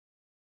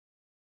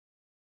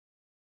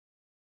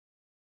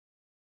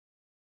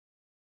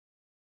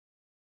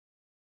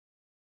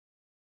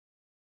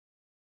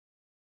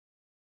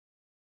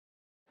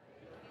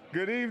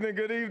Good evening,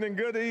 good evening,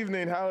 good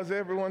evening. How is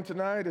everyone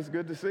tonight? It's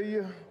good to see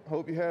you.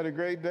 Hope you had a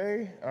great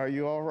day. Are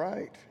you all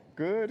right?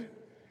 Good?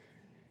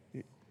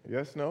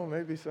 Yes, no,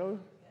 maybe so?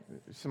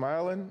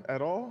 Smiling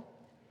at all?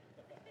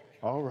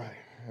 All right.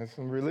 There's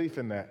some relief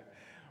in that.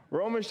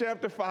 Romans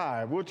chapter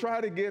 5. We'll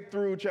try to get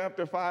through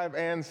chapter 5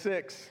 and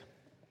 6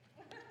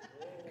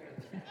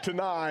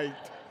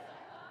 tonight.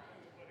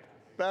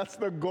 That's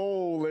the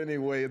goal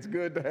anyway. It's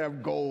good to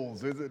have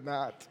goals, is it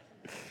not?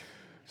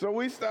 So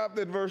we stopped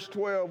at verse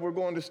 12. We're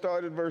going to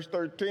start at verse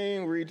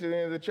 13, read to the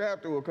end of the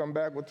chapter. We'll come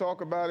back, we'll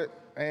talk about it.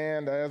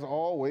 And as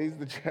always,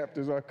 the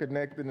chapters are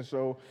connected, and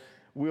so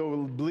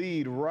we'll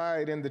bleed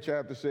right into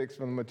chapter 6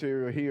 from the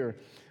material here.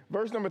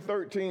 Verse number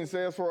 13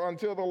 says, "For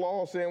until the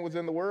law, sin was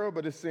in the world,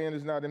 but its sin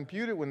is not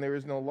imputed when there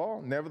is no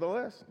law.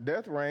 Nevertheless,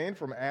 death reigned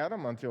from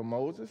Adam until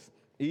Moses,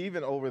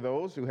 even over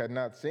those who had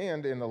not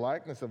sinned in the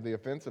likeness of the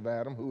offense of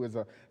Adam, who is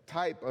a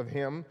type of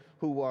him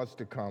who was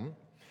to come.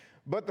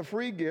 But the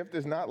free gift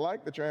is not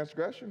like the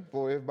transgression.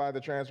 For if by the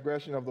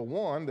transgression of the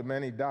one the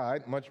many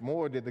died, much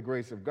more did the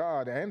grace of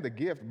God and the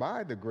gift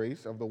by the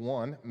grace of the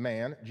one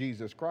man,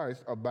 Jesus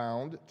Christ,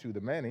 abound to the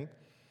many.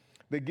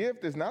 The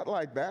gift is not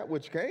like that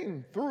which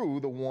came through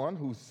the one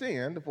who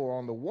sinned. For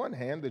on the one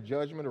hand, the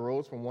judgment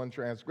arose from one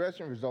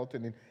transgression,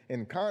 resulting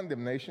in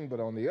condemnation. But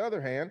on the other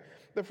hand,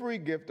 the free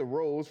gift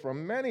arose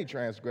from many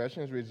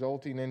transgressions,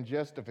 resulting in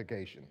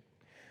justification.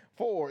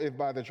 For if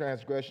by the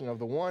transgression of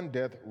the one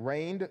death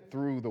reigned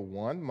through the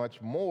one,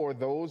 much more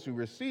those who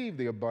receive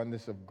the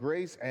abundance of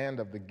grace and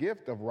of the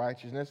gift of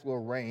righteousness will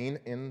reign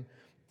in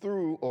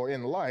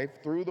life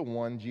through the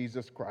one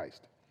Jesus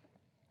Christ.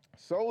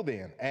 So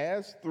then,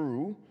 as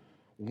through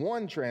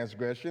one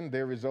transgression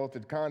there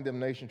resulted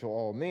condemnation to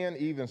all men,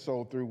 even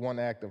so through one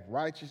act of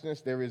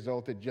righteousness there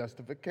resulted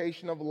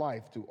justification of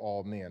life to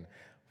all men.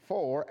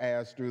 For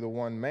as through the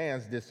one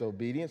man's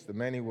disobedience the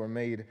many were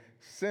made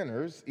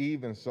sinners,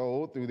 even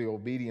so through the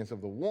obedience of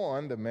the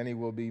one the many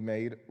will be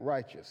made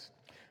righteous.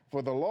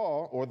 For the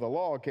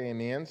law came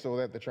in so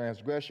that the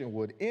transgression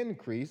would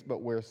increase,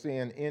 but where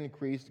sin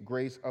increased,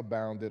 grace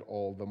abounded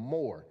all the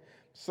more.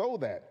 So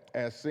that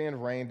as sin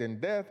reigned in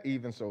death,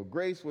 even so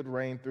grace would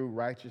reign through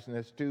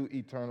righteousness to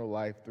eternal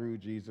life through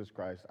Jesus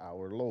Christ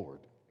our Lord."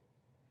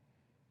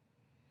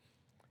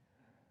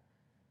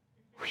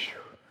 Whew.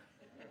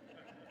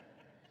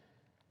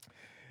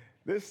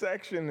 This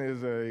section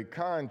is a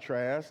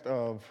contrast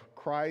of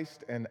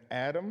Christ and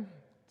Adam,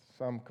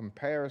 some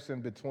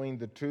comparison between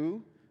the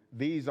two.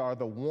 These are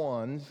the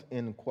ones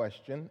in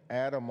question,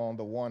 Adam on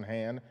the one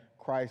hand,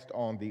 Christ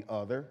on the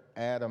other.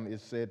 Adam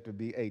is said to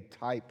be a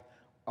type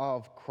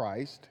of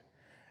Christ,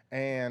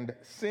 and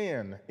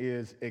sin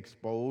is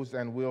exposed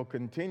and will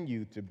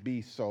continue to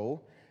be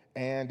so,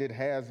 and it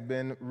has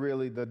been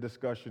really the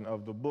discussion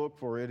of the book,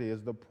 for it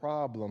is the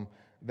problem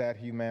that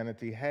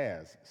humanity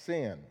has,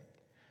 sin.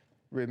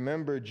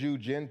 Remember Jew,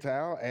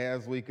 Gentile,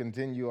 as we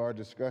continue our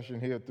discussion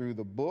here through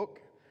the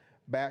book.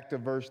 Back to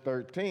verse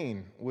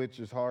 13, which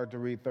is hard to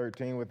read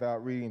 13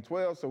 without reading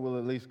 12, so we'll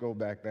at least go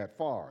back that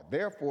far.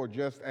 "Therefore,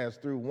 just as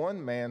through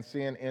one man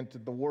sin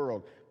entered the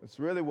world," that's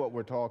really what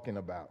we're talking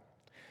about,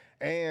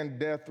 "and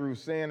death through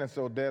sin, and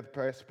so death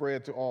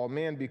spread to all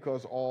men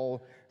because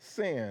all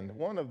sinned."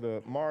 One of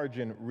the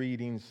margin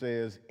readings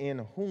says, "in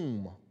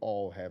whom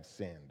all have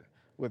sinned,"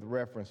 with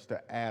reference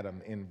to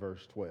Adam in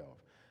verse 12.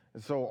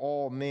 And so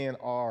all men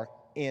are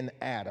in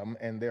Adam,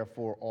 and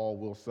therefore all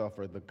will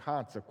suffer the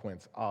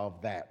consequence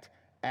of that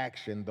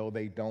action, though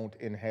they don't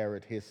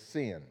inherit his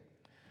sin.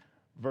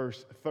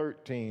 Verse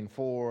 13,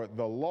 "For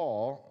the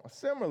law," a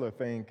similar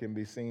thing can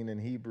be seen in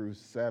Hebrews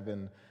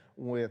 7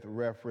 with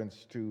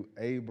reference to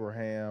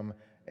Abraham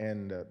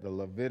and the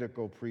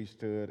Levitical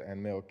priesthood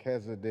and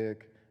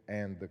Melchizedek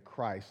and the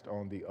Christ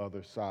on the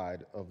other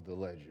side of the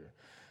ledger.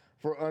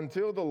 "For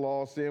until the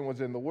law, sin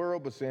was in the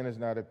world, but sin is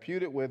not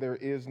imputed where there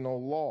is no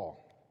law."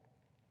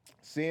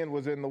 Sin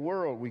was in the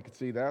world. We could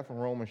see that from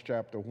Romans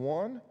chapter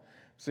 1.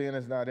 Sin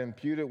is not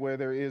imputed where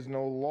there is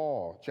no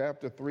law.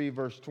 Chapter 3,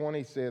 verse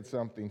 20 said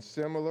something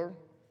similar.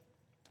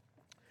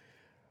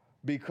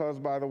 "Because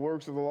by the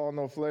works of the law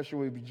no flesh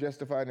will be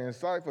justified in his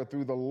sight, for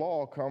through the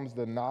law comes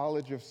the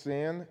knowledge of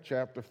sin."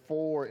 Chapter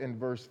 4 in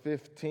verse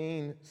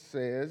 15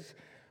 says,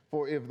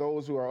 "For if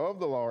those who are of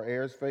the law are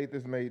heirs, faith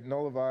is made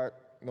nullified."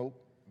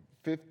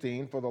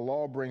 15, "For the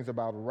law brings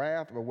about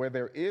wrath, but where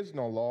there is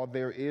no law,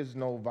 there is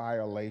no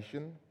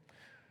violation."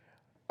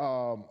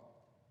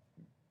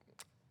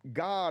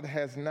 God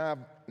has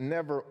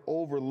never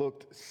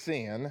overlooked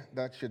sin.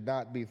 That should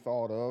not be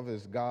thought of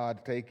as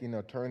God taking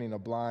or turning a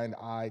blind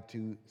eye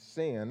to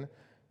sin.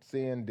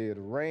 Sin did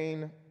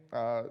reign.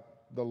 The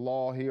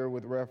law here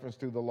with reference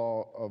to the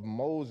law of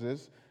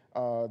Moses,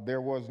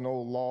 there was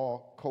no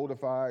law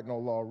codified, no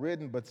law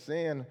written, but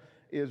sin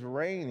is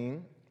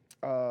reigning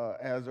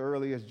as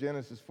early as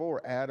Genesis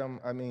 4. Adam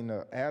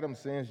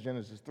sins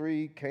Genesis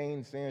 3,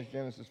 Cain sins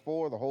Genesis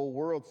 4, the whole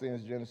world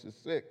sins Genesis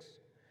 6.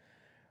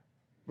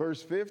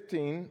 Verse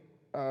 15,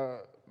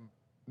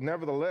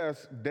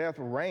 "Nevertheless, death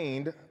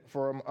reigned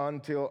from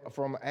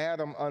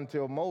Adam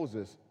until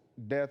Moses."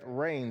 death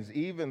reigns,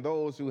 even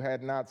those who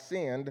had not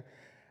sinned,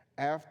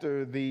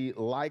 after the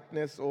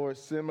likeness or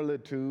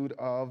similitude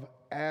of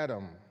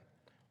Adam,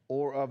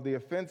 or of the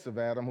offensive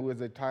Adam, who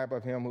is a type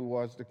of him who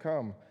was to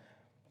come.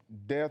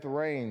 Death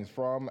reigns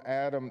from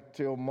Adam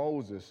till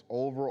Moses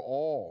over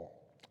all.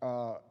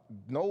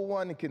 No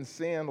one can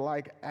sin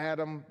like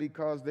Adam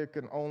because there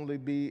can only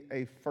be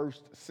a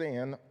first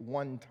sin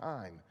one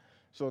time.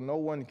 So no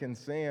one can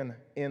sin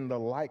in the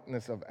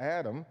likeness of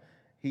Adam.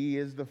 He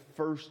is the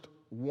first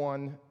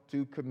one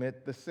to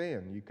commit the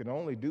sin. You can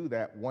only do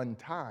that one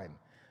time.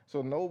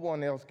 So no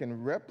one else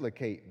can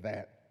replicate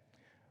that.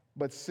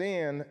 But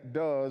sin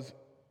does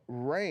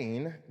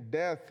reign.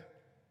 Death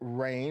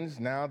reigns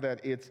now that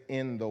it's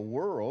in the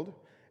world,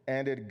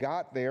 and it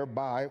got there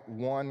by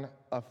one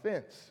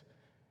offense.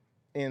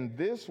 In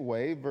this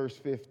way, verse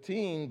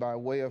 15, by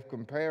way of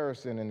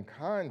comparison and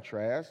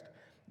contrast,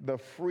 the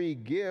free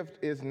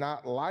gift is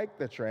not like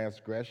the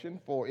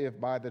transgression, for if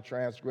by the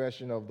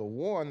transgression of the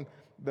one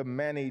the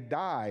many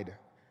died,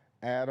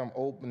 Adam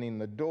opening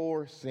the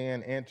door,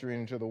 sin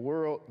entering into the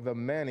world, the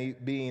many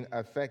being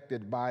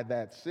affected by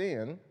that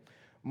sin,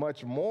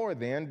 much more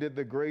then did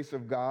the grace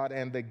of God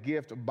and the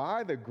gift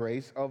by the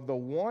grace of the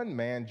one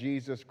man,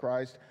 Jesus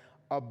Christ,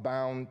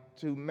 abound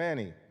to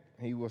many.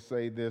 He will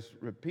say this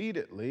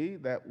repeatedly,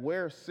 that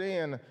where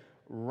sin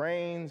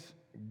reigns,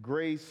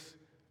 grace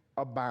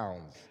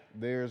abounds.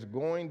 There's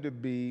going to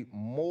be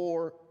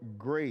more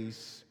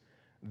grace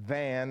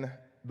than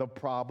the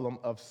problem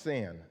of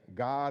sin.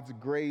 God's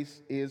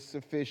grace is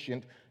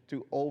sufficient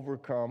to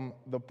overcome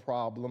the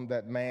problem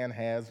that man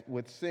has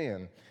with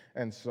sin.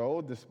 And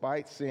so,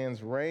 despite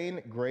sin's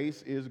reign,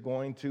 grace is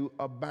going to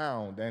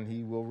abound, and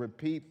he will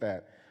repeat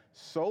that.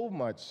 So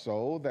much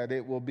so that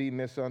it will be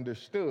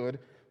misunderstood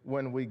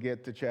when we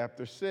get to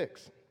chapter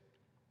 6.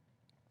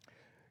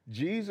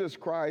 Jesus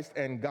Christ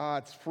and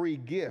God's free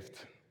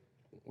gift,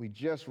 we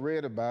just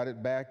read about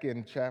it back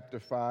in chapter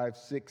 5,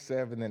 6,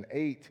 7, and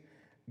 8.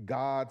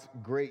 God's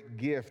great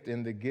gift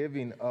in the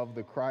giving of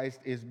the Christ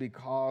is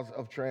because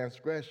of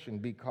transgression,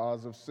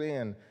 because of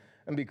sin,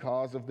 and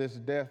because of this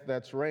death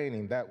that's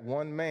reigning. That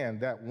one man,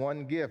 that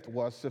one gift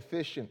was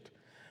sufficient.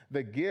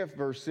 The gift,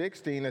 verse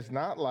 16, is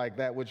not like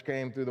that which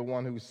came through the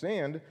one who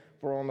sinned,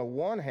 for on the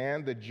one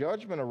hand, the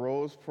judgment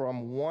arose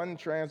from one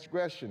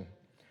transgression,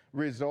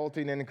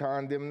 resulting in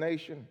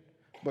condemnation.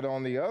 But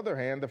on the other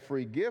hand, the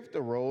free gift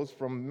arose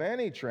from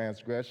many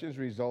transgressions,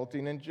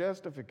 resulting in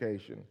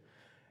justification.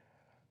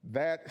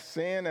 That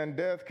sin and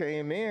death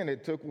came in.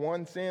 It took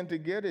one sin to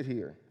get it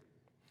here.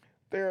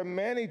 There are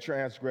many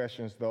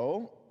transgressions,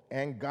 though,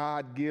 and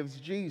God gives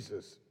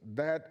Jesus.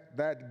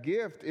 That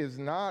gift is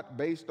not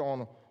based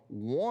on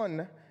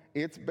one,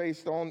 it's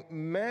based on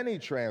many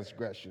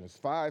transgressions.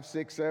 5,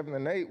 6, 7,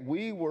 and 8,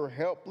 we were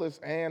helpless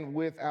and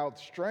without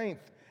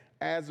strength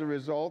as a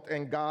result,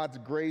 and God's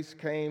grace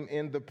came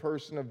in the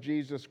person of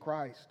Jesus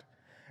Christ.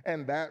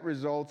 And that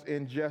results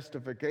in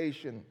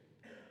justification.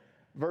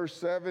 Verse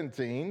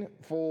 17,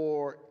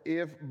 for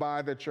if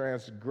by the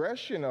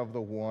transgression of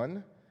the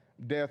one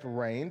death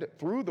reigned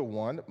through the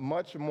one,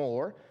 much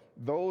more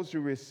those who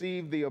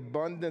receive the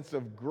abundance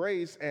of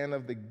grace and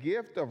of the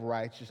gift of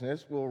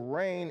righteousness will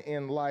reign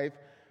in life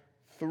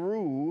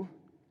through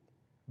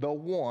the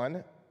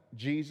one,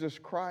 Jesus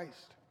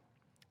Christ.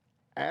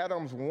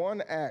 Adam's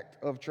one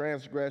act of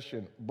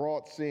transgression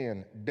brought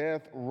sin,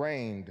 death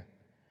reigned.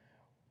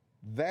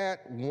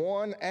 That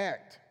one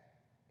act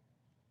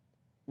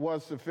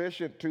was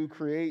sufficient to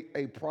create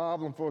a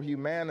problem for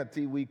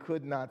humanity we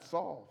could not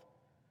solve.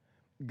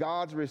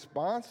 God's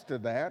response to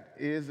that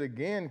is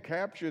again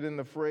captured in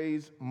the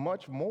phrase,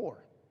 much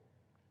more.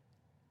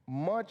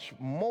 Much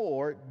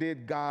more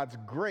did God's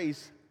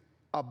grace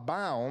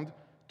abound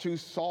to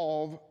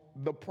solve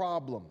the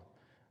problem.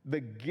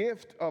 The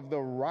gift of the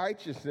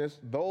righteousness,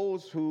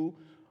 those who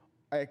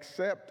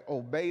accept,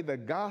 obey the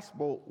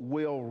gospel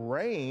will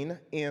reign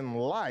in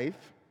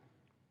life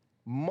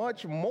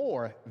much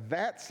more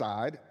that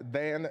side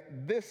than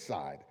this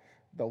side.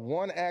 The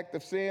one act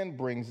of sin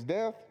brings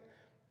death.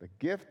 The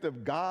gift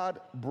of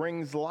God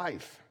brings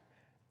life.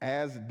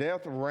 As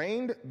death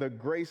reigned, the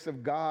grace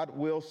of God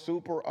will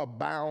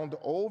superabound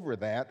over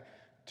that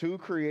to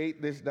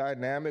create this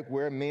dynamic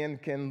where men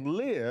can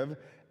live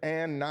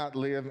and not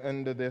live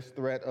under this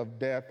threat of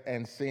death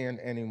and sin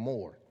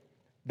anymore.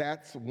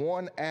 That's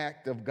one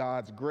act of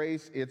God's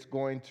grace. It's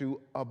going to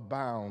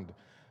abound.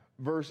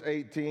 Verse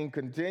 18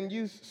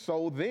 continues,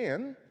 so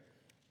then,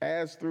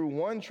 as through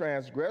one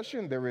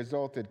transgression there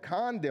resulted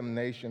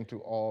condemnation to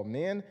all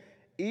men,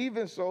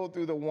 even so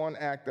through the one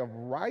act of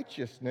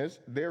righteousness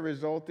there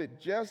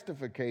resulted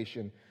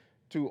justification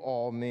to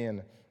all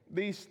men.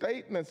 These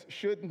statements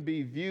shouldn't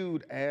be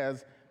viewed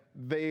as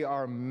they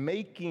are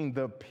making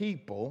the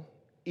people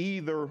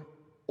either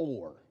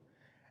or.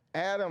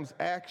 Adam's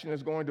action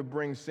is going to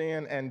bring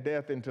sin and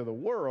death into the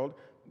world.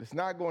 It's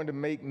not going to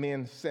make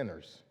men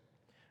sinners.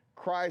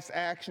 Christ's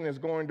action is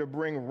going to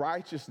bring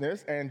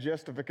righteousness and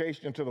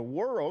justification into the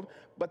world,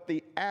 but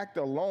the act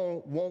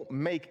alone won't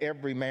make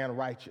every man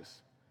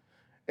righteous.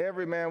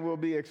 Every man will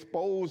be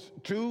exposed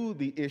to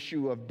the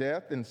issue of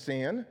death and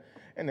sin,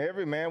 and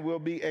every man will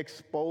be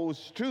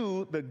exposed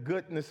to the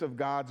goodness of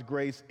God's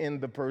grace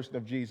in the person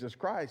of Jesus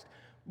Christ.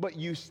 But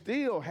you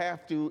still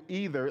have to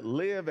either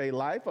live a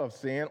life of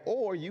sin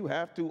or you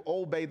have to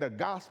obey the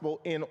gospel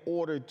in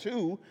order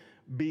to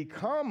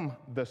become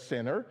the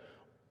sinner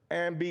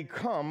and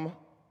become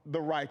the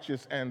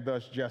righteous and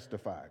thus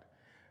justified.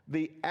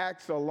 The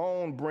acts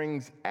alone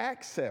brings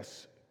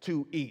access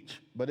to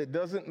each, but it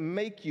doesn't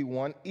make you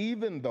one,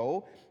 even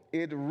though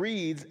it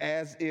reads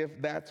as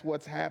if that's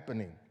what's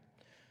happening.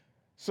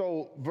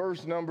 So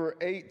verse number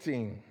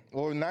 18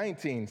 or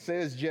 19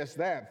 says just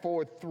that.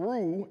 For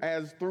through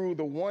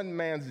the one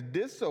man's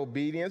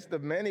disobedience, the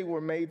many were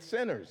made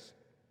sinners.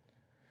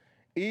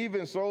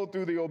 Even so,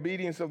 through the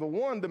obedience of the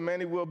one, the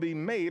many will be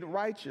made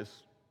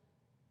righteous.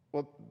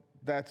 Well,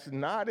 that's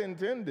not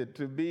intended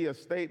to be a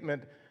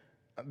statement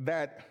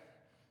that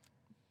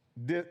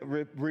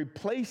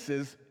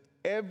replaces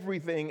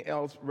everything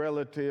else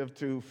relative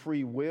to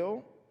free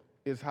will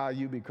is how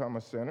you become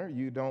a sinner.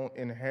 You don't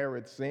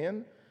inherit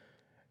sin,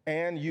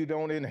 and you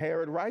don't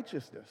inherit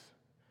righteousness.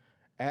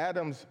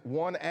 Adam's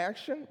one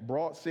action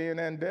brought sin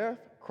and death.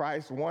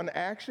 Christ's one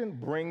action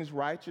brings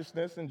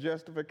righteousness and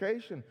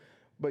justification.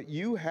 But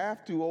you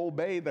have to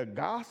obey the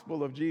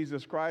gospel of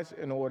Jesus Christ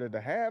in order to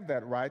have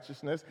that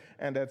righteousness,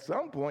 and at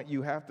some point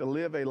you have to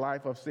live a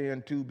life of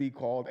sin to be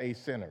called a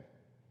sinner.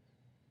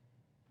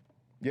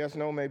 Yes,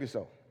 no, maybe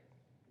so.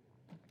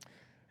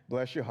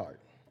 Bless your heart.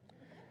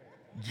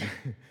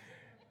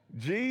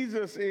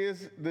 Jesus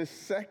is the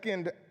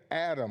second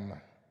Adam.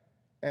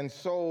 And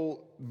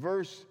so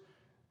verse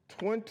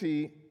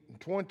 20,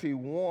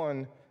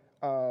 21,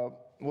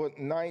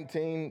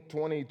 19,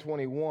 20,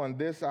 21,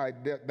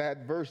 that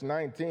verse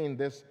 19,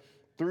 this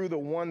through the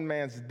one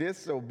man's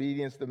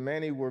disobedience, the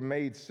many were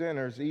made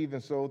sinners. Even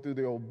so, through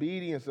the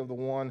obedience of the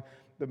one,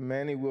 the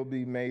many will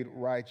be made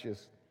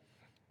righteous.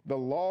 The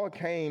law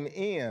came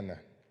in,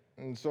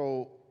 and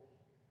so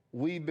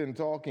we've been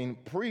talking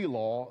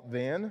pre-law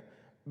then.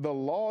 The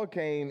law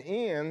came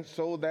in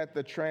so that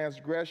the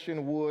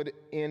transgression would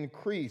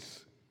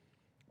increase.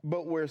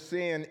 But where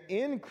sin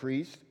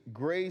increased,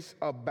 grace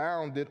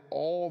abounded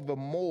all the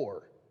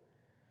more.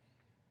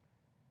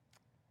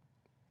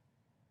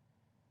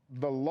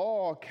 The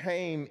law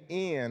came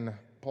in,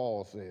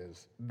 Paul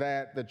says,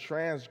 that the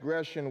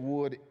transgression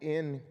would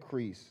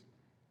increase.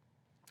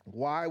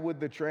 Why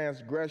would the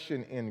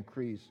transgression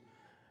increase?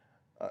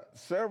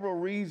 Several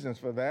reasons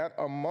for that.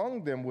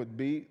 Among them would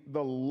be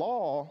the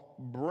law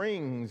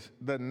brings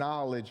the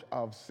knowledge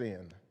of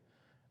sin.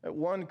 That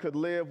one could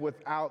live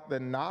without the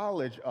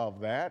knowledge of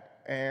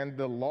that, and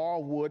the law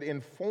would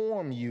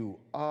inform you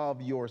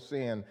of your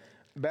sin.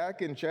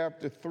 Back in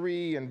chapter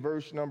 3 and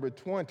verse number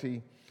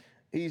 20,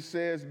 he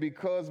says,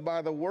 because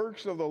by the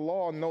works of the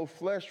law no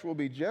flesh will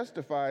be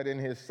justified in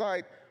his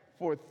sight,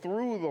 for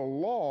through the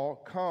law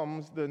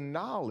comes the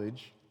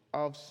knowledge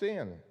of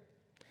sin.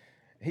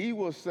 He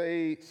will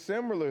say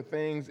similar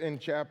things in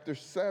chapter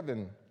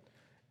 7.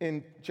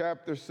 In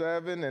chapter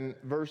 7 and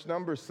verse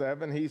number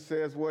 7, he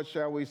says, what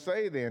shall we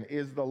say then?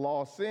 Is the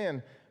law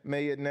sin?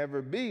 May it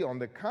never be. On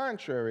the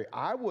contrary,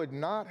 I would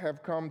not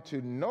have come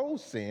to know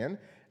sin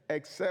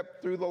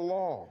except through the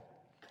law.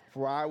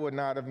 For I would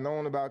not have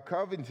known about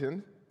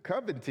coveting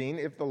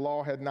if the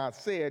law had not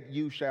said,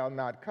 you shall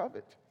not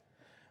covet.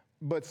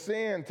 But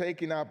sin,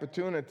 taking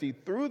opportunity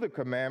through the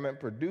commandment,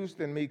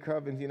 produced in me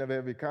coveting of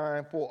every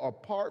kind. For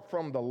apart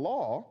from the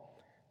law,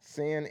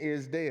 sin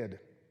is dead.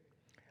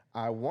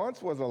 I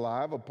once was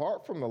alive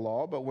apart from the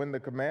law, but when the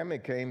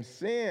commandment came,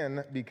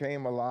 sin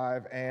became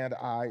alive and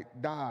I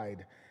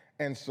died.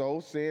 And so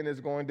sin is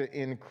going to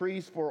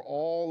increase for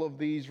all of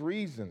these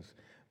reasons.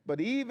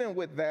 But even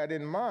with that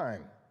in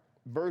mind,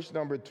 verse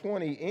number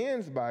 20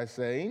 ends by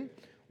saying,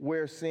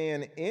 where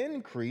sin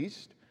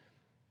increased,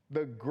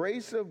 the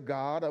grace of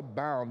God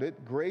abounded,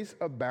 grace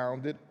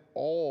abounded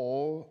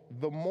all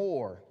the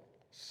more,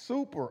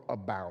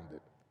 superabounded,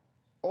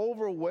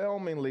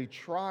 overwhelmingly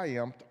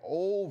triumphed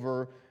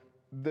over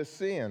the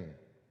sin.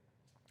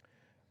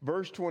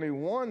 Verse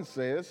 21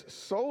 says,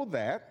 so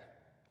that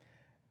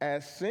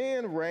as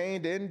sin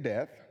reigned in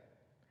death,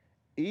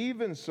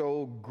 even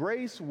so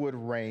grace would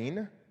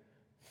reign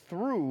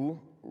through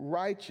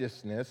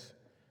righteousness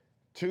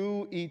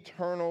to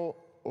eternal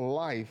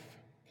life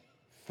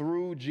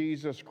through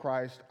Jesus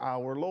Christ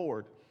our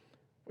Lord,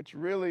 which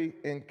really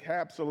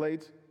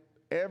encapsulates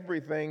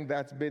everything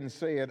that's been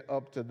said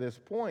up to this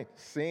point.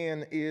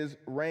 Sin is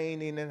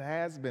reigning and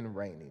has been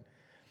reigning.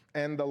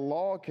 And the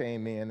law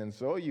came in, and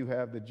so you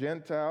have the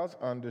Gentiles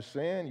under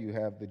sin, you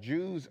have the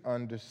Jews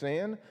under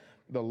sin.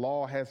 The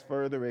law has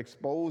further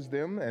exposed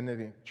them, and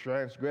the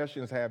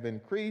transgressions have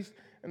increased,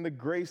 and the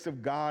grace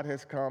of God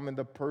has come in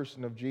the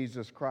person of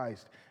Jesus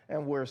Christ.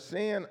 And where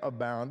sin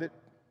abounded,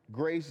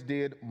 grace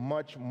did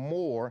much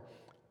more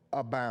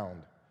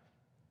abound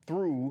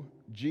through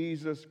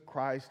Jesus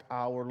Christ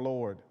our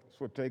Lord. This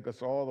would take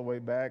us all the way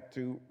back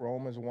to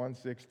Romans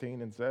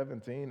 1:16 and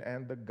 17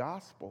 and the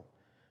gospel.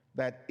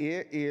 that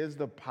it is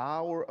the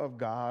power of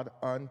God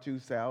unto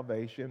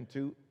salvation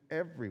to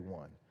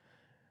everyone.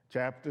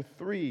 Chapter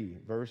 3,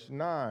 verse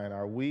 9,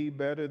 are we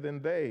better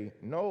than they?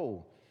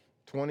 No.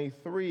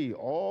 23,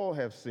 all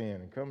have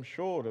sinned and come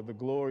short of the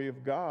glory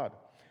of God,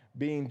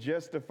 being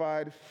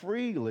justified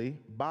freely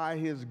by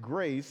his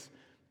grace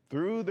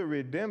through the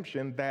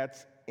redemption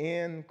that's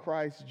in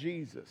Christ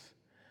Jesus.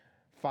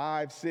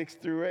 5, 6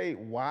 through 8,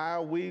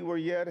 while we were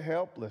yet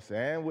helpless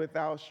and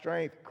without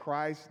strength,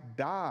 Christ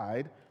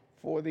died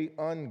for the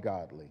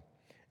ungodly.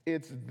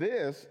 It's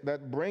this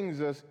that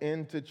brings us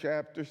into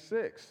chapter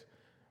 6.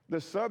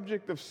 The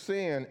subject of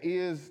sin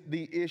is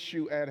the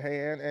issue at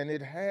hand, and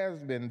it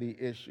has been the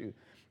issue.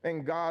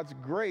 And God's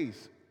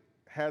grace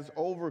has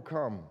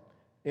overcome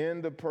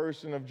in the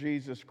person of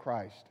Jesus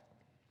Christ.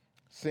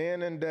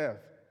 Sin and death,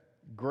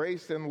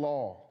 grace and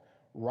law,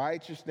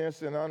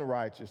 righteousness and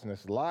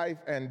unrighteousness, life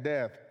and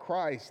death,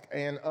 Christ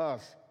and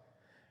us.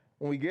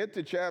 When we get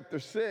to chapter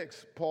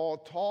 6, Paul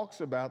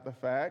talks about the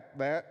fact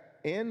that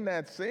in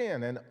that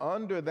sin and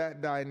under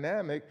that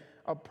dynamic,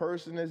 a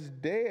person is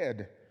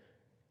dead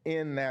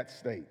in that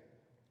state,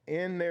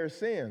 in their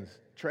sins,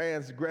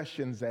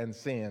 transgressions and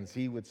sins,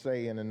 he would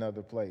say in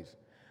another place.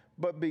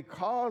 But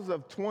because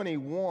of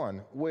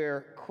 21,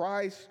 where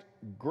Christ's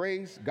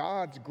grace,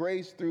 God's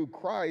grace through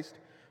Christ,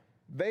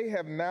 they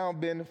have now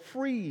been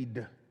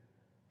freed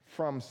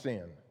from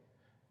sin.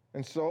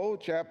 And so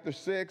chapter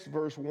 6,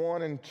 verse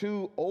 1 and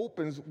 2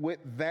 opens with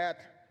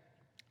that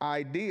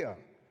idea.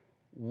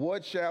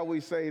 What shall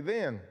we say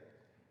then?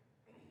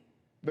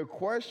 The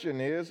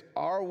question is,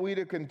 are we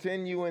to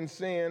continue in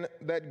sin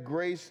that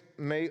grace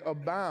may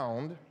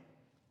abound?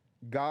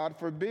 God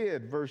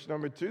forbid. Verse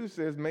number 2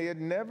 says, may it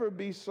never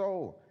be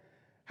so.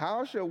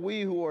 How shall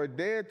we who are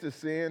dead to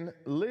sin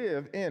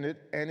live in it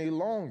any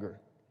longer?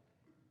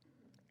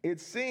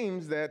 It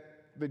seems that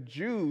the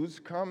Jews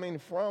coming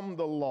from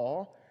the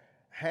law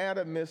had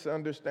a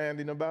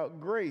misunderstanding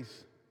about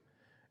grace.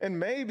 And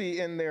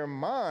maybe in their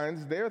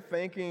minds, they're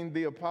thinking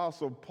the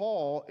Apostle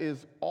Paul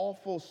is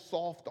awful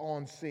soft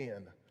on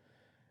sin,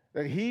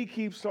 that he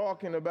keeps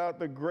talking about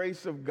the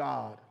grace of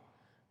God,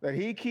 that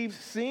he keeps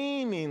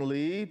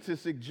seemingly to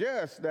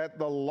suggest that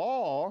the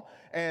law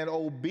and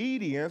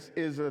obedience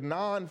is a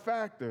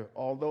non-factor,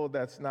 although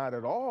that's not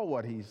at all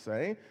what he's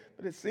saying,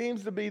 but it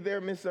seems to be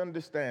their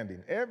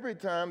misunderstanding. Every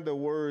time the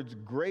words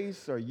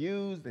grace are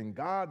used and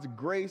God's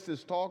grace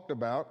is talked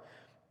about,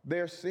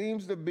 there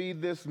seems to be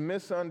this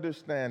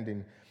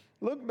misunderstanding.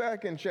 Look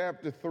back in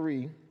chapter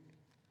 3,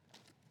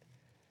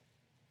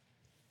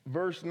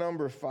 verse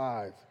number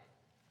 5.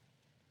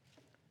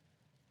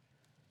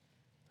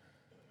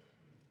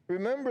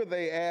 Remember,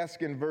 they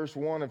ask in verse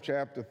 1 of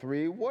chapter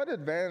 3, what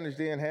advantage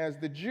then has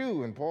the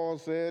Jew? And Paul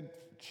said,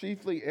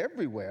 chiefly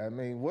everywhere. I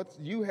mean,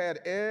 you had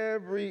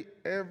every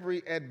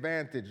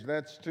advantage.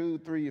 That's 2,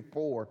 3,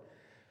 4.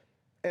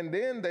 And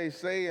then they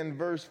say in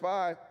verse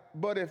 5,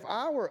 but if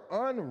our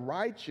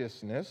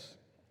unrighteousness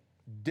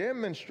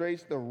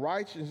demonstrates the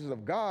righteousness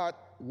of God,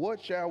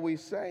 what shall we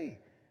say?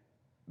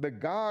 The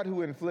God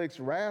who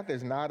inflicts wrath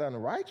is not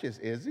unrighteous,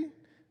 is he?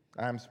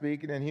 I'm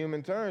speaking in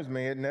human terms.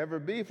 May it never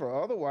be,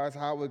 for otherwise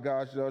how would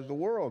God judge the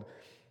world?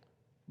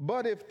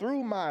 But if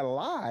through my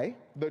lie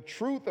the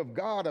truth of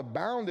God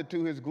abounded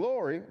to his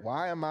glory,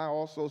 why am I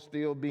also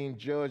still being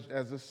judged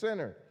as a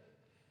sinner?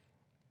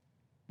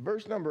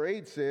 Verse number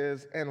 8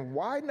 says, and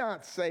why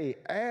not say,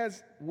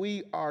 as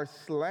we are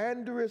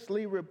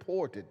slanderously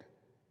reported,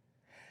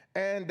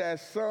 and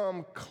as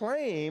some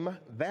claim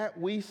that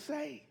we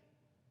say,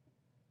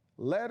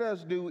 let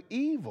us do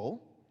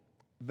evil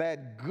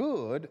that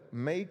good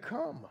may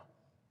come.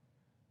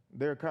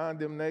 Their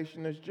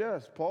condemnation is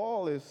just.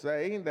 Paul is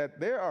saying that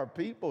there are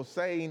people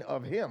saying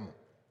of him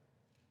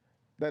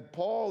that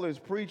Paul is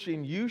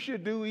preaching you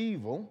should do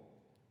evil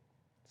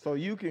so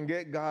you can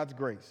get God's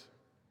grace.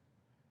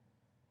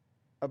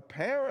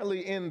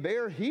 Apparently, in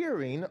their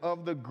hearing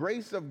of the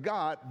grace of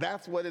God,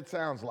 that's what it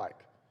sounds like.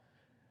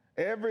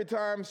 Every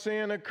time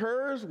sin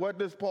occurs, what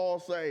does Paul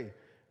say?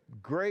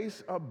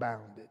 Grace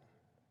abounded.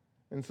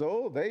 And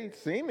so they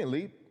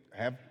seemingly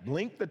have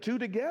linked the two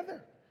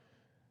together.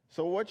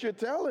 So what you're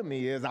telling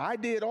me is I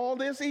did all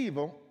this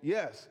evil,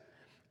 yes,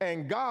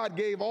 and God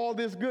gave all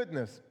this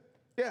goodness,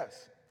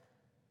 yes.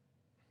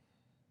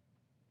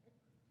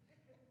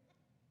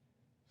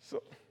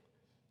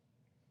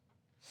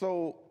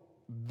 So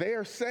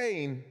they're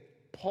saying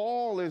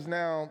Paul is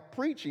now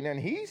preaching, and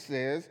he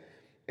says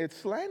it's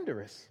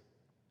slanderous.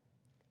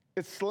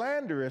 It's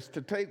slanderous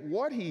to take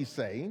what he's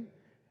saying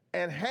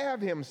and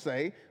have him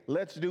say,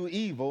 let's do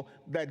evil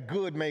that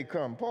good may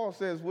come. Paul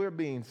says we're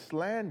being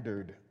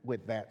slandered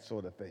with that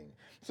sort of thing.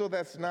 So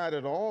that's not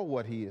at all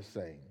what he is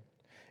saying.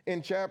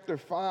 In chapter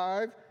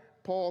 5,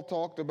 Paul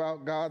talked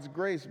about God's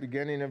grace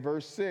beginning in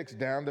verse 6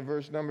 down to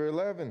verse number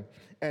 11.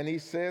 And he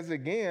says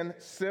again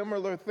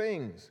similar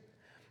things,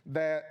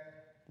 that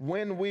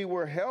when we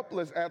were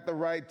helpless at the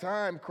right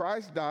time,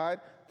 Christ died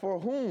for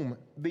whom?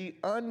 The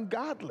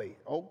ungodly.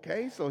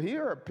 Okay, so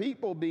here are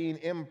people being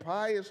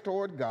impious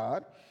toward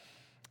God,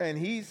 and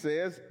he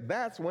says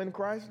that's when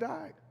Christ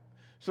died.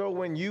 So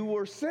when you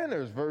were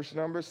sinners, verse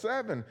number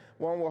 7,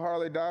 one will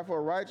hardly die for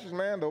a righteous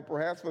man, though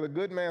perhaps for the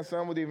good man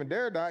some would even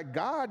dare die.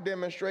 God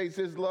demonstrates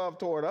his love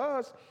toward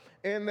us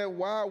in that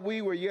while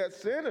we were yet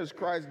sinners,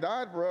 Christ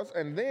died for us,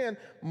 and then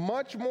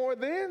much more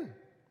then.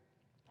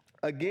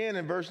 Again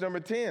in verse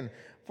number 10,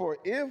 for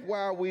if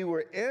while we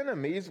were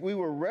enemies, we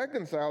were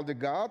reconciled to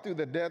God through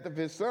the death of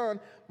his son,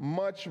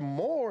 much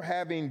more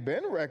having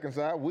been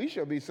reconciled, we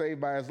shall be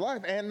saved by his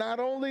life. And not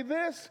only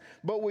this,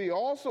 but we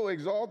also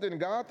exalt in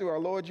God through our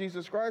Lord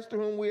Jesus Christ, to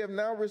whom we have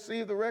now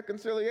received the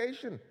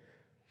reconciliation.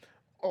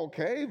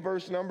 Okay,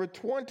 verse number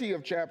 20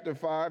 of chapter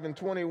 5 and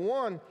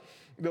 21,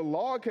 the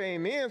law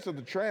came in so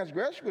the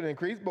transgression would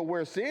increase, but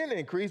where sin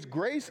increased,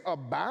 grace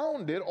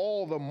abounded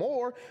all the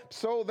more,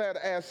 so that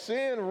as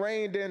sin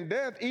reigned in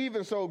death,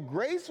 even so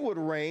grace would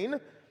reign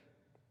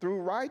through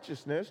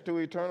righteousness to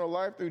eternal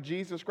life through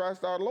Jesus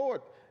Christ our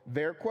Lord.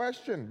 Their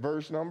question,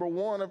 verse number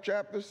 1 of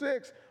chapter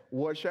 6,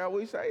 what shall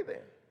we say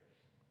then?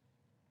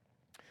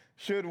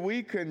 Should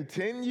we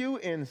continue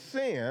in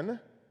sin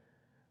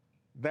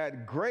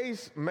that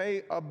grace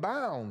may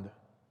abound?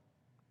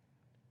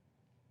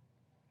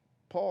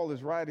 Paul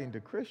is writing to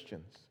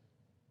Christians.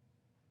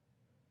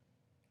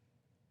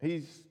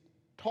 He's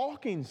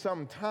talking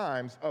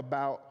sometimes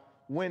about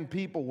when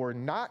people were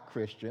not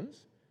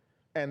Christians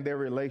and their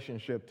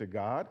relationship to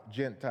God,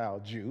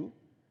 Gentile Jew.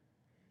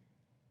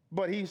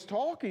 But he's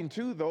talking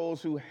to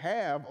those who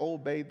have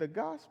obeyed the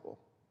gospel.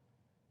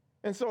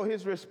 And so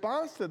his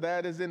response to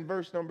that is in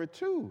verse number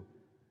 2.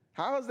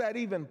 How is that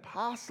even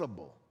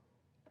possible?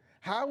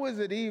 How is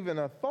it even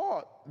a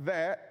thought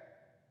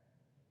that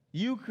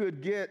you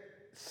could get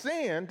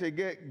sin to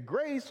get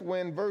grace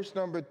when verse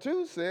number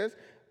 2 says,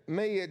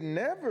 may it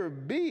never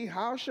be,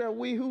 how shall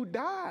we who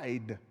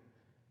died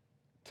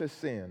to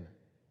sin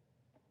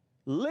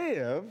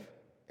live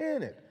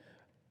in it?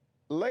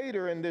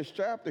 Later in this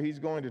chapter, he's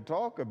going to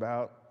talk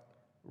about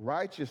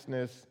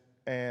righteousness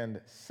and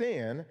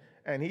sin,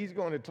 and he's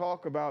going to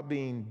talk about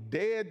being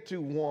dead to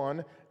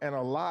one and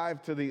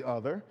alive to the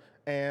other,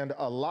 and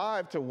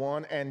alive to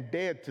one and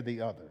dead to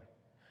the other.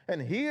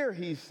 And here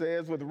he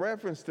says, with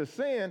reference to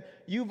sin,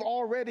 you've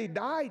already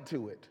died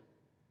to it.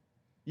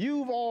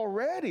 You've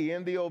already,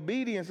 in the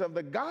obedience of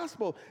the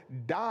gospel,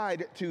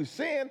 died to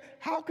sin.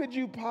 How could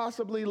you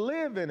possibly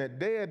live in it?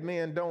 Dead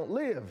men don't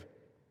live.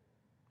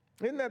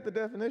 Isn't that the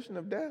definition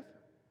of death?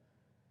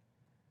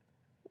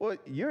 Well,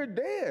 you're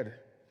dead,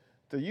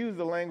 to use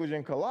the language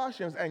in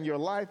Colossians, and your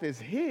life is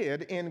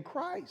hid in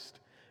Christ.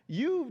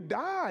 You've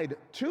died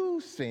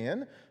to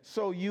sin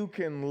so you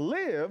can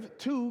live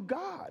to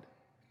God.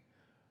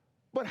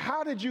 But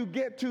how did you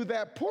get to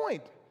that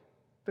point?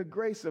 The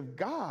grace of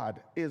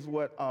God is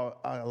what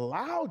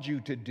allowed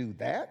you to do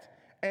that,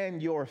 and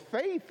your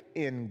faith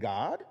in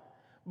God.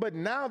 But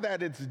now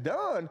that it's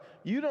done,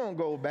 you don't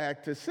go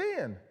back to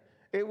sin.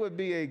 It would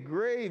be a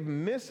grave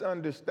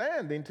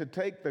misunderstanding to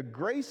take the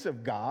grace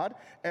of God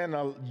and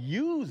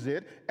use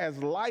it as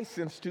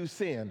license to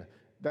sin.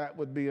 That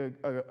would be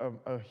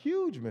a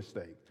huge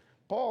mistake.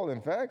 Paul,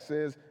 in fact,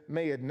 says,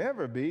 may it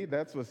never be.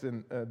 That's what's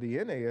in the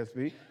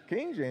NASB.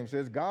 King James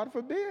says, God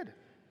forbid.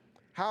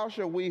 How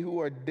shall we who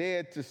are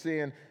dead to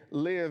sin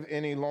live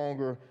any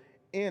longer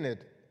in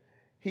it?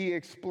 He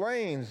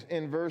explains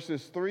in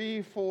verses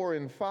 3, 4,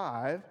 and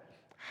 5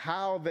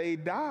 how they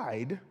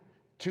died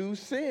to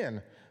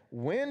sin.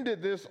 When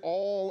did this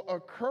all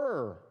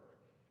occur?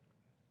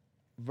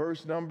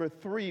 Verse number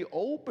 3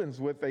 opens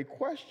with a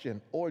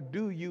question, or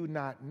do you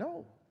not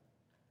know?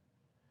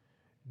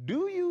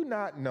 Do you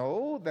not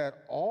know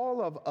that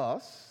all of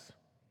us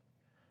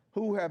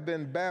who have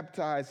been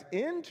baptized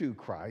into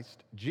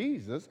Christ,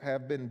 Jesus,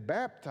 have been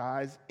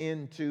baptized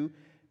into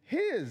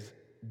his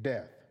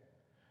death?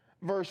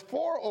 Verse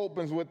 4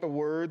 opens with the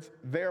words,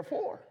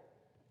 therefore.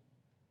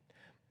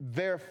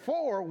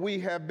 Therefore, we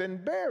have been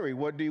buried.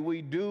 What do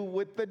we do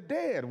with the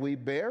dead? We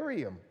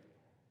bury them.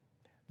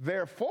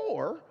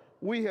 Therefore,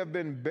 we have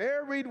been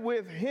buried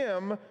with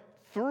him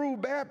through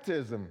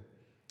baptism.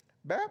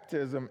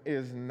 Baptism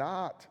is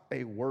not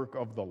a work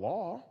of the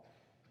law,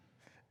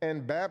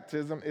 and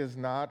baptism is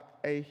not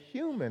a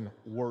human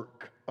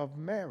work of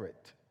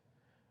merit.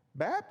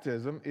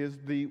 Baptism is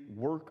the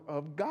work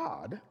of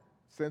God,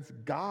 since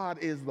God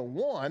is the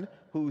one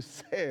who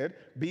said,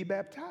 be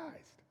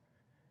baptized.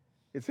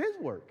 It's his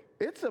work.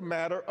 It's a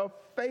matter of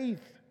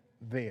faith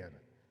then.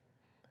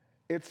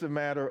 It's a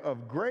matter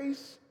of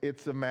grace.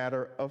 It's a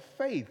matter of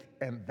faith.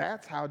 And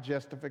that's how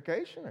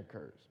justification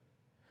occurs.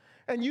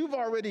 And you've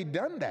already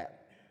done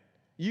that.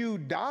 You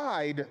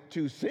died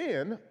to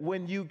sin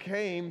when you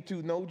came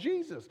to know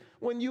Jesus,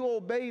 when you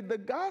obeyed the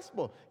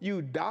gospel.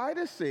 You died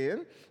to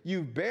sin.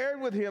 You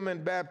buried with him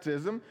in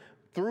baptism.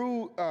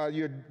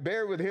 You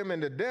buried with him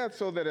into death,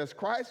 so that as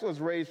Christ was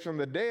raised from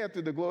the dead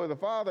through the glory of the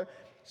Father,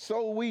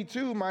 so we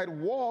too might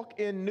walk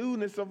in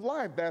newness of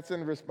life. That's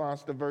in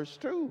response to verse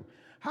 2.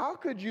 How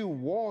could you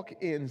walk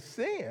in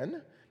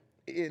sin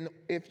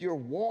if you're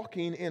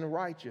walking in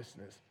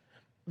righteousness?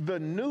 The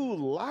new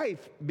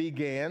life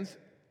begins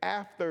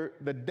after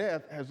the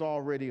death has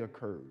already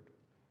occurred.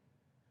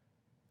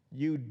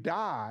 You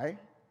die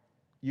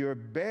you're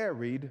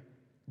buried,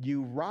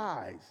 you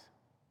rise.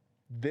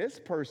 This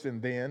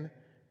person then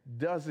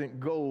doesn't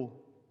go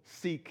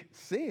seek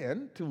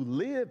sin to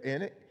live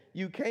in it.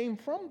 You came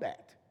from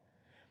that.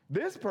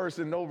 This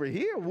person over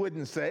here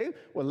wouldn't say,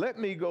 well, let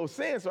me go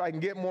sin so I can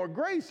get more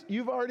grace.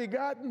 You've already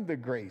gotten the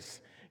grace.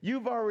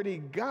 You've already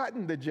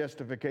gotten the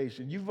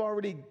justification. You've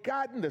already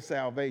gotten the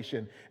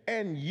salvation.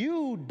 And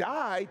you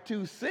died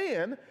to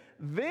sin.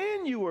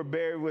 Then you were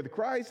buried with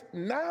Christ.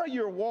 Now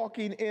you're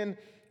walking in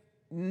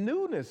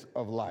newness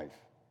of life.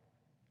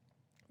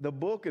 The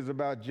book is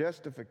about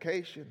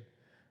justification.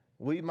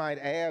 We might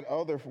add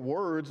other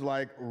words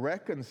like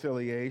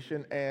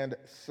reconciliation and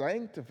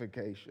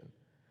sanctification.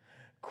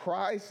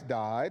 Christ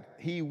died.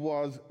 He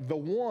was the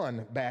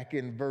one back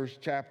in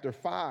chapter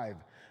 5,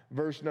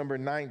 verse number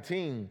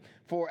 19.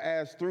 For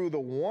as through the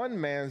one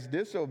man's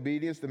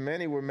disobedience the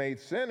many were made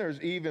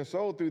sinners, even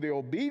so through the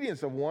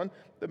obedience of one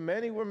the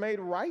many were made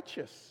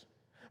righteous.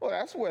 Well,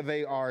 that's where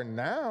they are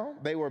now.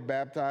 They were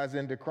baptized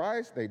into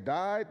Christ. They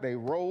died. They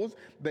rose.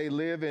 They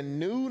live in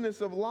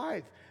newness of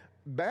life.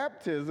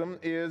 Baptism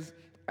is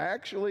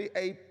actually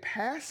a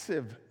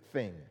passive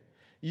thing.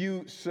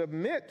 You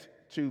submit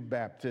to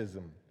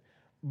baptism.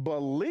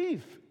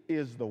 Belief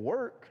is the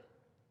work.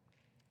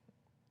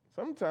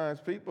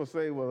 Sometimes people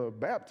say, well,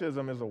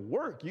 baptism is a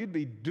work. You'd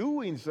be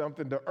doing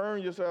something to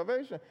earn your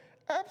salvation.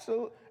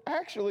 Absolutely.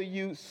 Actually,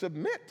 you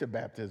submit to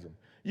baptism.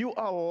 You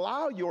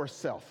allow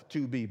yourself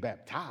to be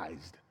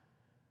baptized.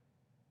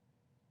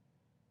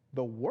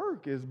 The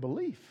work is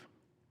belief.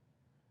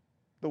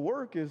 The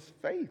work is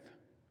faith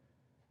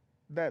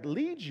that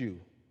leads you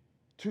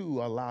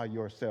to allow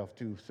yourself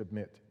to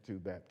submit to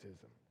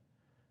baptism.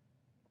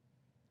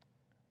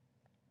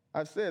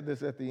 I've said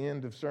this at the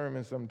end of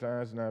sermons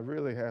sometimes, and I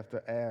really have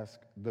to ask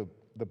the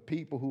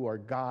people who are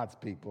God's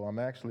people.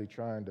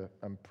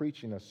 I'm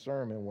preaching a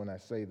sermon when I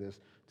say this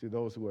to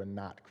those who are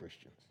not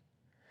Christians.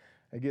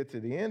 I get to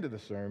the end of the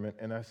sermon,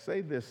 and I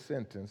say this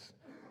sentence,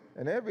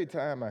 and every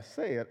time I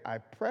say it, I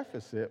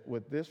preface it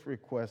with this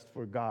request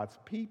for God's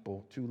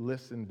people to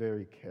listen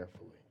very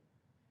carefully.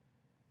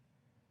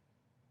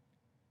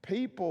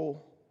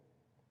 People,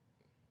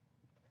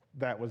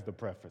 that was the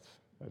preface.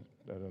 I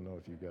don't know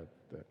if you got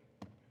that.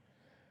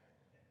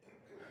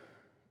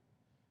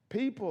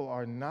 People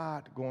are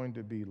not going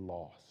to be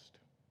lost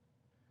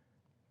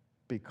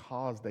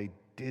because they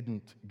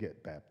didn't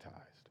get baptized.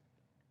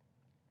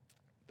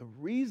 The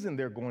reason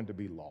they're going to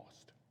be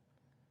lost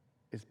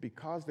is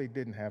because they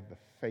didn't have the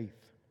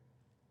faith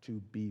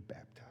to be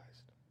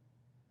baptized.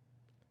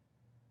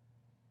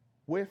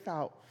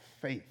 Without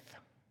faith,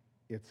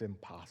 it's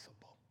impossible.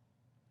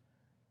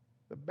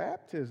 The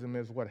baptism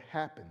is what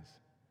happens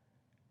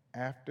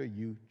after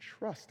you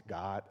trust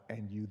God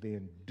and you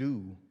then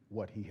do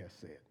what he has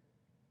said.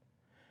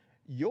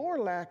 Your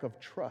lack of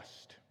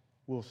trust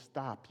will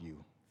stop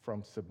you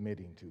from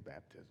submitting to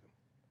baptism.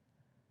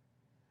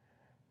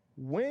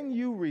 When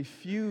you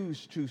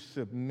refuse to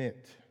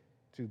submit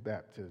to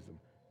baptism,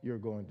 you're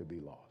going to be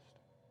lost.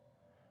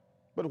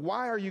 But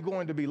why are you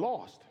going to be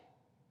lost?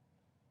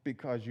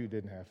 Because you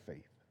didn't have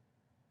faith.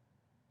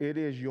 It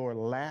is your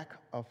lack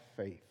of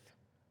faith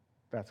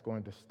that's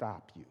going to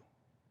stop you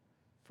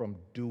from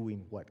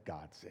doing what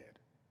God said.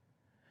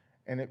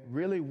 And it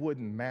really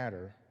wouldn't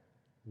matter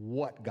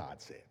what God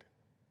said.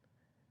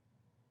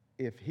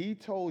 If he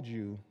told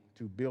you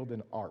to build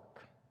an ark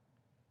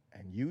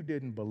and you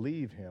didn't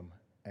believe him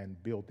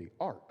and build the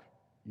ark,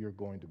 you're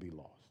going to be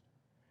lost.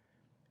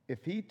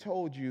 If he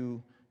told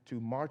you to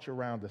march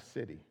around the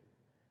city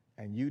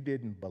and you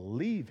didn't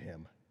believe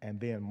him and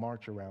then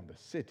march around the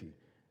city,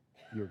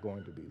 you're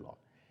going to be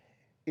lost.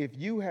 If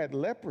you had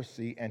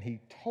leprosy and he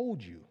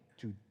told you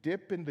to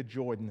dip in the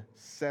Jordan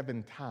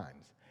 7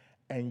 times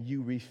and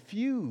you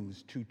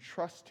refused to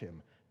trust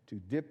him to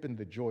dip in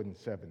the Jordan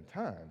 7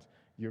 times,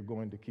 you're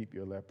going to keep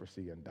your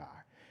leprosy and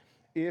die.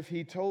 If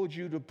he told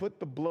you to put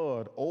the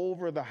blood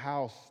over the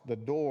house, the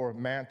door,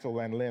 mantle,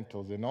 and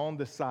lintels, and on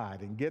the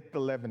side, and get the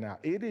leaven out,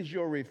 it is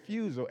your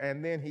refusal.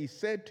 And then he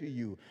said to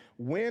you,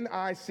 when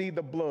I see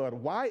the blood,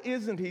 why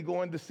isn't he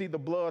going to see the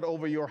blood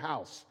over your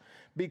house?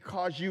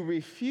 Because you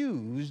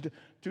refused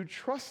to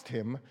trust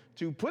him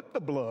to put the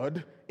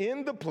blood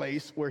in the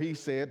place where he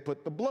said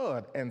put the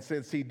blood. And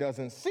since he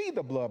doesn't see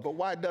the blood, but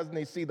why doesn't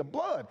he see the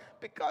blood?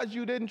 Because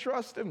you didn't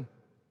trust him.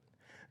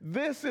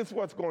 This is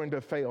what's going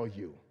to fail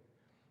you.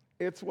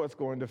 It's what's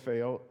going to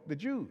fail the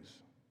Jews.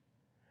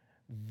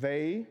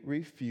 They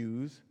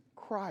refuse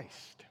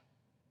Christ.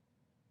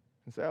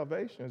 And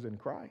salvation is in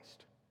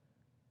Christ.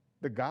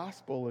 The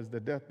gospel is the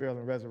death, burial,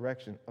 and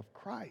resurrection of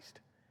Christ.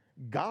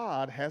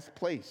 God has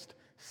placed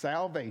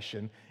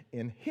salvation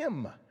in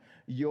him.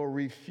 Your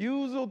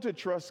refusal to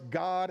trust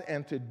God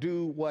and to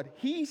do what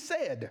he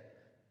said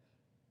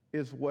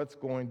is what's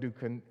going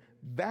to,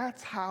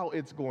 that's how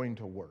it's going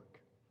to work.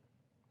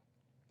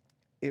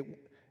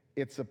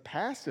 It's a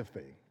passive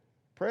thing,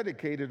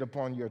 predicated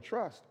upon your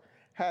trust.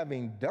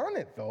 Having done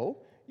it, though,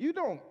 you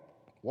don't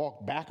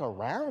walk back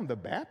around the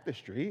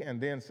baptistry and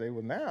then say,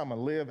 well, now I'm going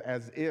to live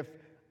as if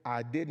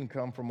I didn't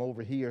come from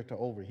over here to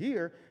over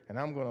here, and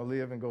I'm going to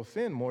live and go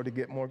sin more to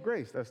get more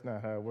grace. That's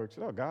not how it works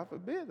at all. God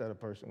forbid that a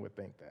person would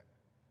think that.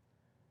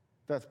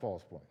 That's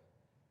Paul's point.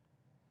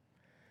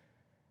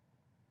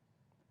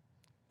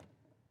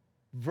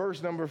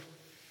 Verse number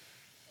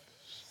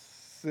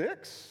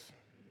 6.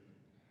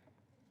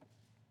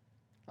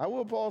 I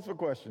will pause for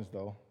questions,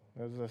 though.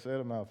 As I said,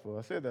 a mouthful.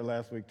 I said that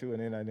last week, too,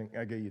 and then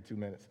I gave you 2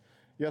 minutes.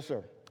 Yes, sir.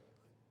 With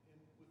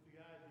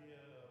the idea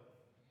of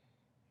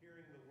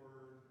hearing the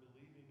word,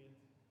 believing it,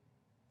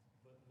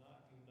 but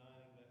not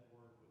uniting that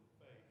word with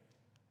faith,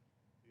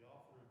 the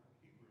author of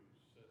Hebrews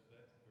says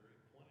that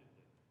very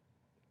pointedly.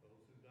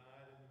 Those who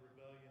died in the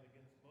rebellion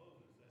against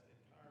Moses, that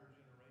entire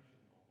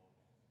generation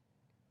almost,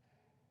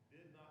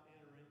 did not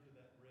enter into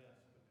that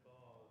rest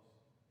because,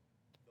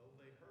 though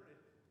they heard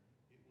it,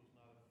 it was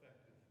not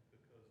effective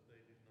because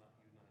they did not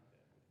unite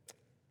that with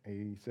faith.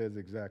 He says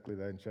exactly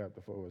that in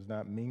chapter 4. It was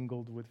not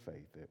mingled with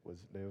faith.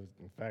 In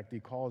fact, he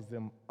calls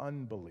them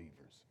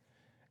unbelievers.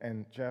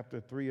 And chapter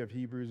 3 of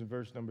Hebrews in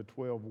verse number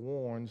 12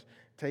 warns,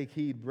 take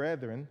heed,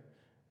 brethren,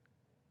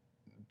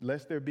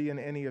 lest there be in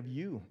any of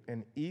you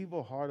an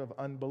evil heart of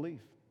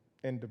unbelief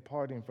in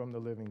departing from the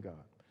living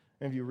God.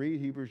 And if you read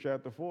Hebrews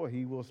chapter 4,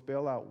 he will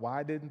spell out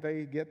why didn't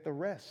they get the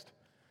rest?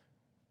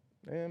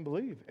 They didn't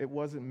believe. It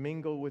wasn't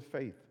mingled with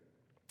faith.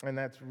 And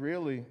that's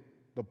really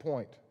the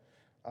point.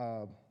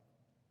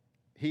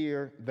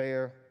 Here,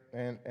 there,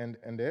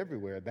 and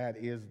everywhere. That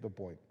is the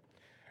point.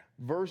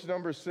 Verse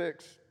number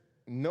 6,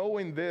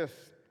 knowing this.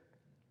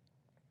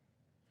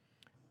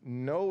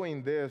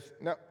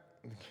 Now,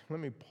 let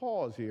me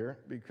pause here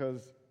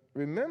because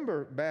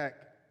remember back,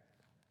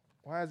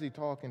 why is he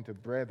talking to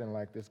brethren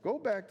like this? Go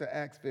back to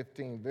Acts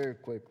 15 very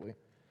quickly.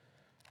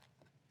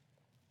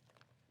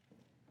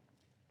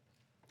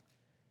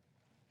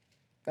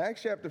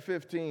 Acts chapter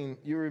 15,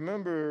 you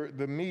remember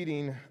the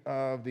meeting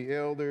of the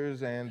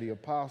elders and the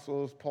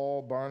apostles,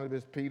 Paul,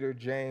 Barnabas, Peter,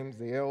 James,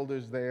 the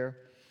elders there.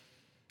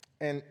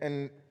 And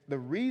the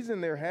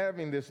reason they're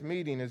having this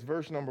meeting is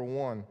verse number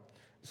 1.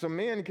 Some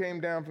men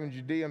came down from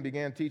Judea and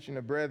began teaching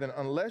the brethren,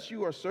 unless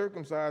you are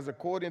circumcised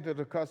according to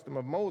the custom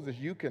of Moses,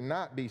 you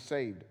cannot be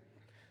saved.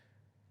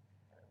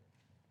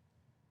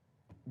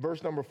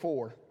 Verse number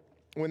 4.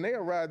 When they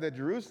arrived at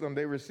Jerusalem,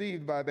 they were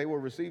received by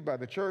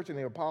the church and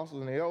the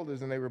apostles and the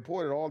elders, and they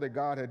reported all that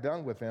God had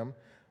done with them.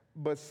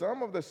 But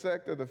some of the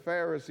sect of the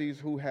Pharisees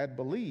who had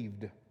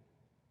believed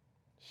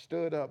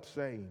stood up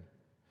saying.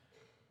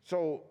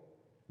 So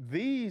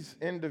these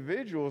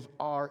individuals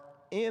are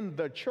in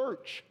the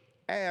church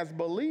as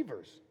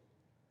believers.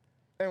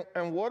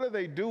 And what are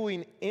they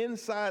doing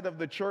inside of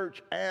the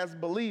church as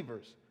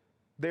believers?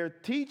 They're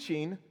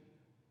teaching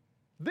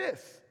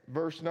this,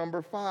 verse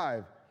number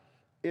 5.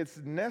 It's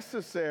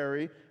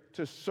necessary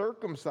to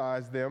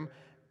circumcise them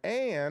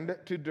and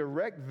to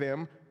direct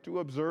them to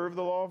observe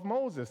the law of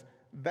Moses.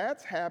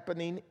 That's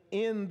happening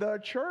in the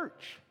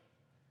church.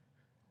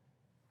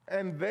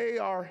 And they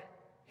are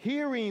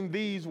hearing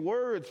these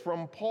words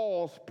from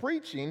Paul's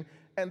preaching,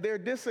 and they're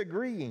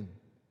disagreeing.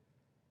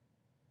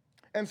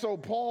 And so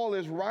Paul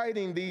is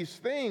writing these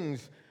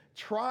things,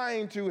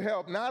 trying to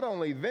help not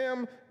only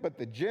them, but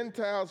the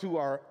Gentiles who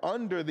are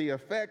under the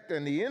effect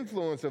and the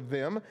influence of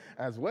them,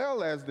 as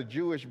well as the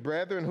Jewish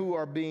brethren who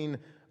are being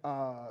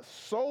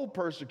so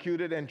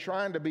persecuted and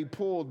trying to be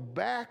pulled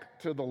back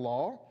to the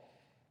law,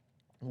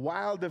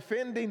 while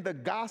defending the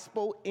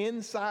gospel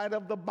inside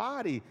of the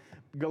body.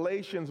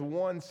 Galatians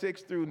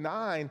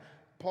 1:6-9,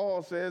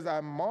 Paul says, I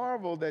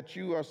marvel that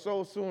you are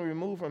so soon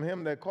removed from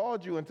him that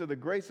called you into the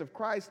grace of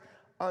Christ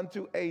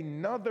unto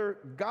another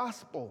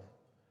gospel.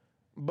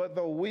 But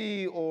though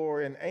we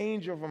or an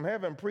angel from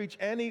heaven preach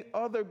any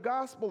other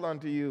gospel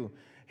unto you,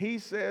 he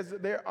says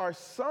there are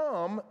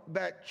some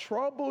that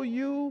trouble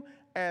you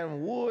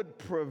and would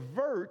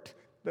pervert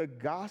the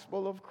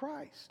gospel of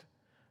Christ.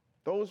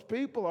 Those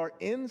people are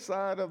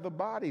inside of the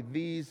body.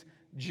 These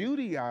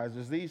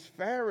Judaizers, these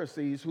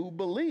Pharisees who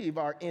believe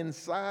are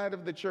inside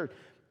of the church.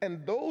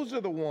 And those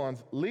are the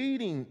ones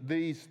leading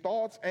these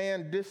thoughts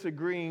and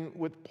disagreeing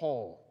with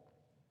Paul.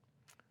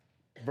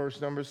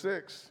 Verse number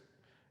 6.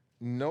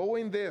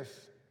 Knowing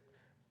this,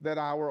 that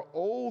our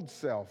old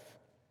self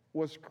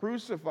was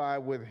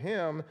crucified with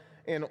him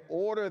in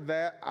order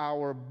that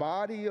our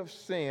body of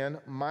sin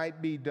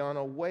might be done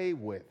away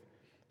with,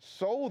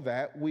 so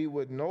that we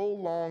would no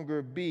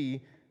longer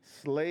be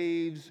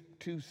slaves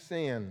to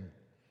sin.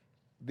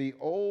 The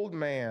old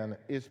man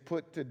is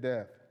put to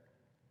death.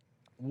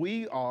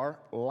 We are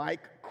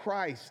like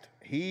Christ.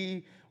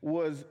 He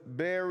was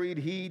buried,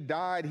 he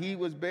died, he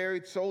was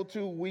buried, so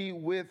too we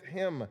with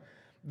him.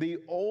 The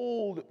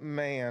old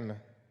man.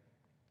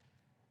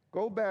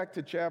 Go back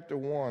to chapter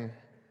 1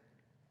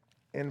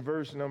 in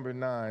verse number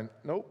 9.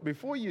 Nope,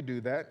 before you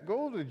do that,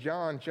 go to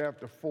John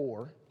chapter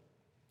 4.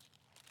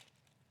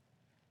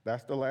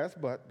 That's the last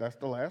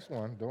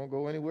one. Don't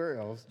go anywhere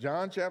else.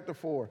 John chapter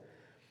 4.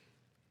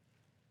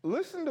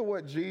 Listen to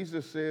what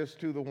Jesus says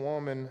to the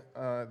woman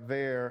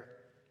there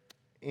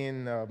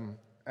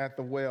at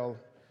the well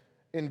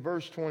in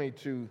verse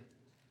 22.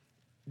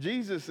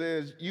 Jesus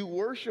says, you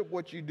worship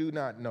what you do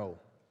not know.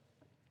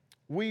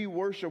 We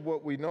worship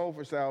what we know,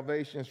 for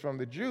salvation is from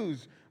the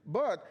Jews.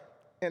 But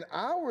an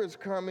hour is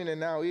coming and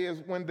now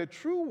is when the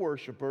true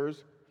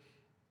worshipers,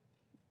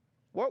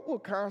 what will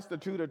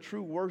constitute a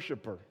true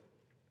worshiper?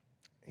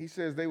 He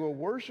says they will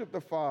worship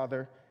the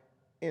Father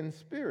in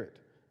spirit.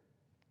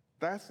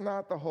 That's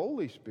not the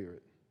Holy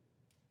Spirit.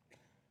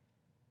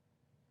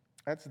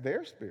 That's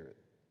their spirit.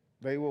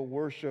 They will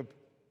worship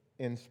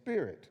in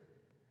spirit.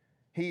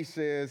 He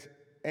says,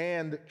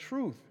 and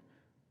truth.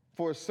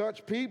 For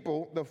such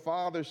people, the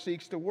Father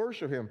seeks to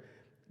worship him.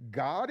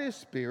 God is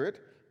spirit,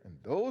 and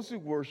those who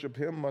worship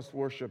him must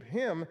worship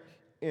him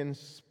in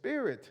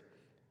spirit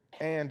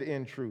and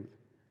in truth.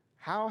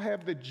 How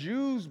have the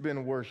Jews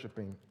been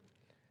worshiping?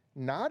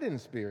 Not in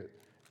spirit.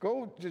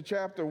 Go to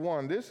chapter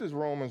 1. This is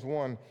Romans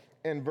 1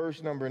 and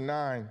verse number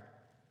 9.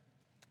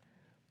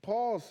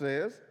 Paul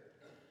says,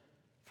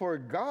 for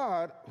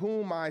God,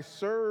 whom I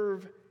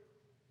serve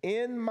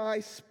in my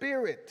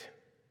spirit,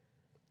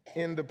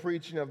 in the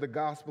preaching of the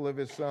gospel of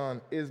his Son,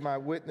 is my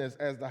witness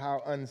as to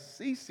how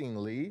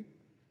unceasingly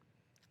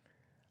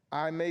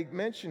I make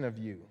mention of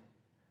you.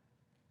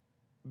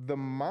 The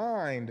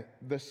mind,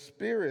 the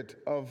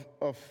spirit of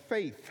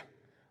faith,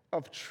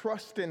 of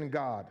trust in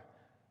God,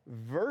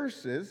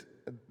 versus,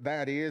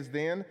 that is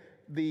then,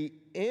 the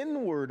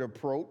inward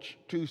approach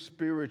to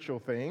spiritual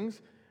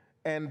things,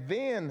 and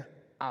then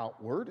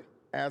outward,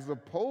 as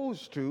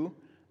opposed to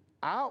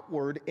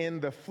outward in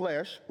the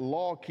flesh,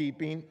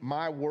 law-keeping,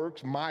 my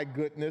works, my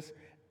goodness,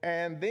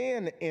 and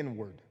then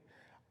inward.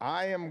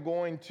 I am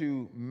going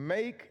to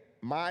make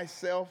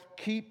myself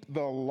keep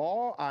the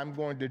law. I'm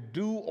going to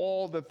do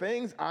all the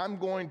things. I'm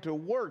going to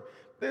work.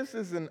 This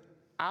is an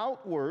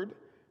outward,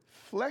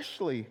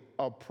 fleshly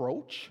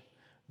approach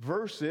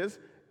versus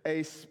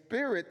a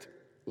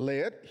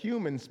spirit-led,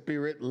 human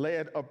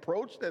spirit-led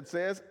approach that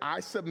says, I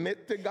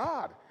submit to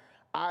God.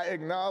 I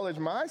acknowledge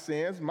my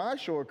sins, my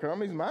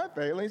shortcomings, my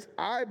failings.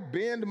 I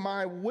bend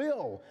my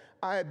will.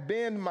 I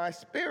bend my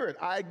spirit.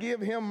 I give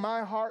him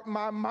my heart,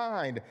 my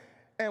mind.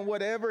 And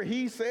whatever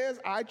he says,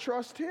 I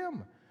trust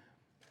him.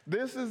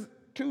 This is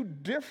two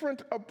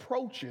different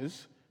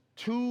approaches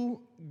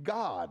to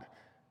God.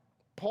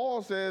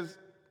 Paul says,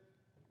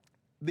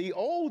 the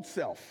old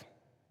self,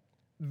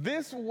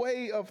 this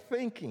way of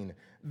thinking,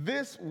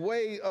 this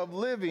way of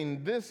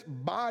living, this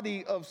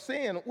body of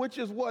sin, which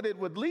is what it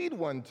would lead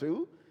one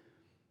to,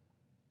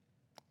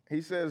 he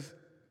says,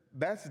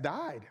 that's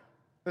died.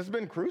 That's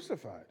been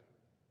crucified.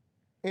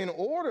 In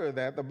order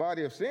that the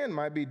body of sin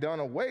might be done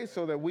away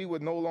so that we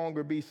would no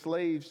longer be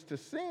slaves to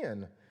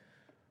sin.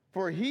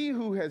 For he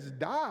who has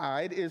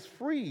died is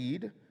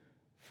freed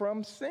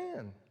from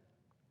sin.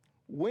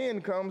 When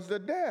comes the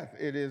death?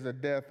 It is a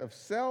death of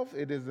self.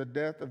 It is a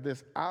death of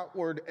this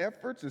outward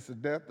efforts. It's a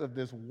death of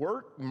this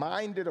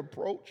work-minded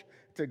approach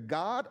to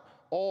God.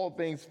 All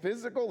things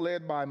physical,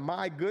 led by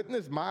my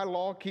goodness, my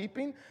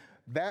law-keeping.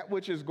 That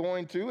which is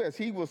going to, as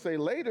he will say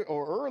later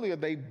or earlier,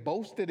 they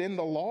boasted in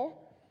the law.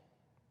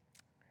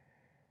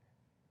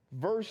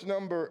 Verse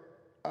number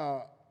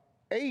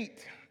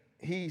 8,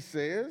 he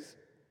says,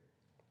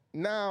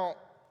 now,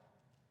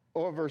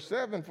 or verse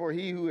 7, for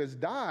he who has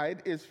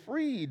died is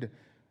freed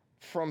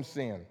from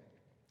sin.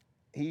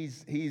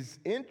 He's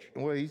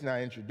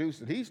not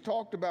introduced it. He's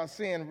talked about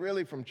sin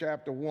really from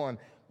chapter 1,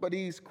 but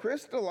he's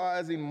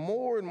crystallizing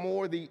more and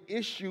more the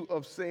issue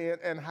of sin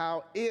and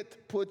how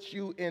it puts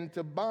you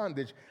into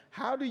bondage.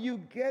 How do you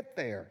get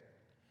there?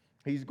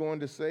 He's going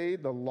to say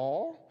the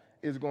law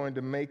is going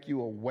to make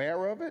you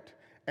aware of it,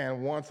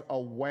 and once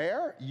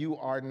aware, you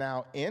are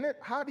now in it.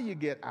 How do you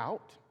get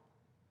out?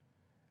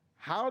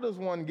 How does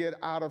one get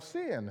out of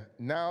sin?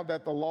 Now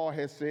that the law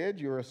has said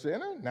you're a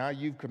sinner, now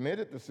you've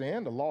committed the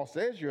sin, the law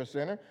says you're a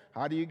sinner,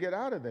 how do you get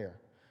out of there?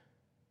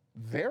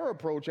 Their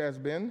approach has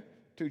been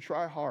to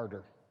try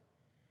harder.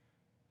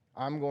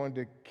 I'm going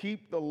to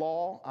keep the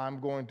law. I'm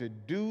going to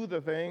do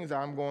the things.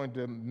 I'm going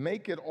to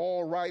make it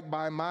all right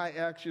by my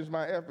actions,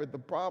 my effort. The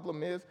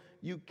problem is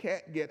you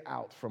can't get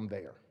out from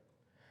there.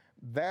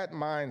 That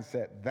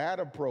mindset, that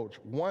approach,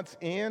 once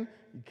in,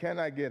 you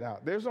cannot get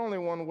out. There's only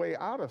one way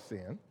out of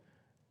sin,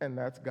 and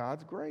that's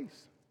God's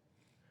grace.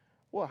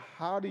 Well,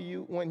 how do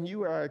you, when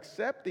you are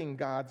accepting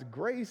God's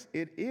grace,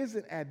 it is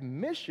an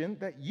admission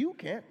that you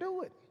can't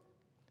do it.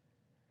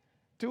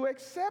 To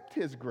accept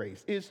his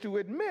grace is to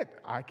admit,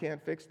 I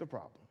can't fix the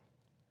problem.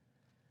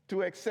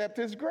 To accept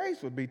his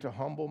grace would be to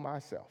humble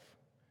myself.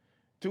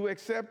 To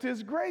accept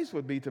his grace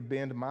would be to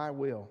bend my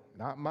will.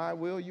 Not my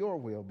will, your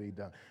will be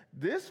done.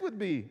 This would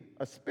be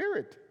a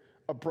spirit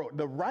approach,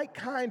 the right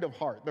kind of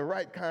heart, the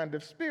right kind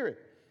of spirit,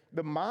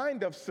 the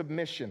mind of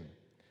submission,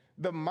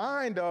 the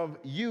mind of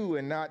you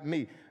and not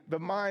me, the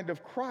mind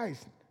of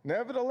Christ.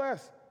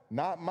 Nevertheless,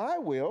 not my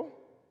will,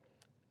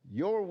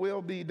 your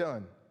will be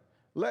done.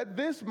 Let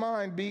this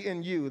mind be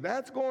in you.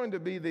 That's going to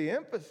be the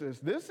emphasis.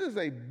 This is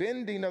a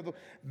bending of the,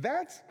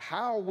 that's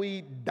how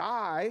we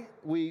die,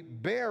 we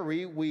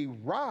bury, we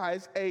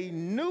rise, a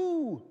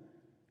new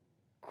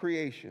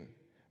creation.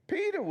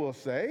 Peter will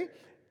say,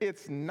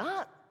 it's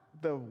not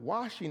the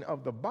washing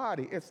of the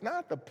body. It's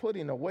not the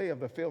putting away of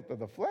the filth of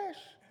the flesh.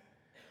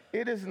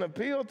 It is an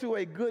appeal to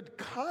a good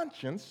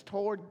conscience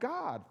toward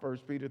God, 1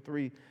 Peter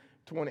 3,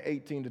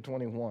 18 to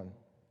 21.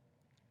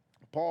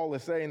 Paul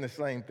is saying the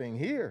same thing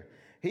here.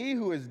 He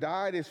who has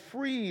died is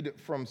freed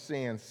from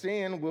sin.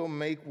 Sin will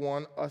make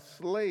one a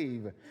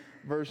slave.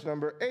 Verse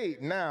number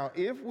 8. Now,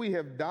 if we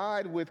have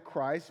died with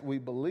Christ, we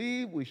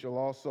believe we shall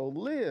also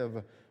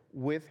live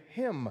with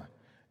him,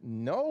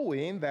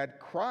 knowing that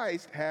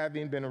Christ,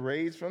 having been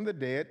raised from the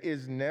dead,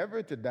 is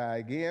never to die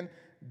again.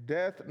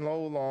 Death no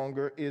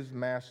longer is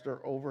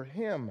master over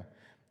him.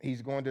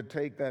 He's going to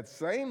take that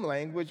same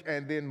language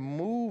and then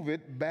move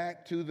it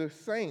back to the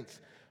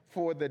saints.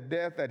 For the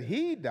death that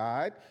he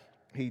died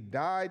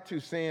to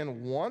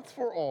sin once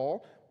for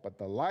all, but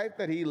the life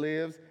that he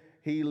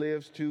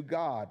lives to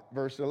God.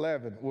 Verse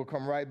 11, we'll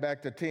come right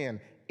back to 10.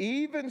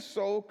 Even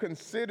so,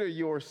 consider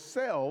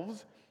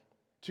yourselves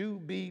to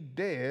be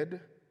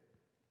dead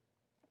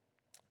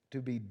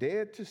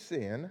to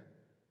sin,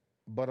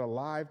 but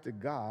alive to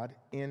God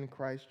in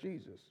Christ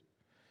Jesus.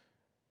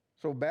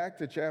 So back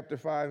to chapter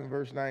 5 and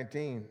verse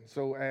 19.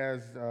 So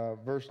as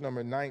verse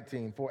number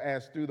 19, for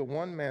as through the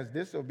one man's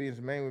disobedience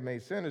many were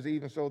made sinners,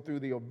 even so through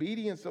the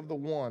obedience of the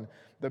one,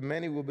 the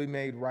many will be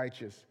made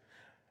righteous.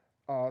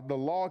 The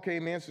law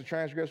came in, so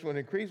transgression would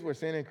increase. Where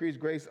sin increased,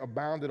 grace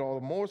abounded all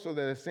the more, so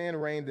that as sin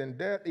reigned in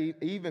death,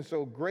 even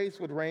so grace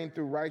would reign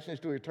through righteousness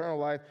to eternal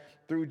life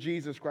through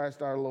Jesus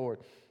Christ our Lord.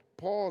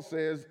 Paul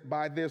says,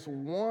 by this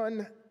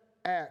one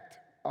act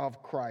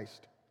of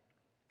Christ.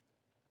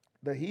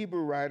 The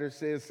Hebrew writer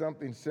says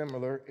something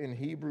similar in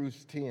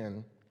Hebrews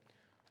 10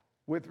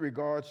 with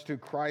regards to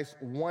Christ's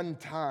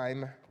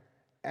one-time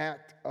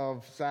act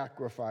of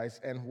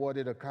sacrifice and what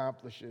it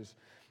accomplishes.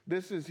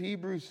 This is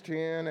Hebrews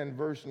 10 and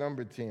verse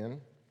number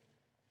 10.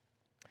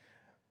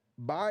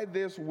 By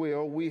this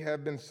will we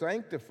have been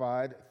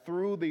sanctified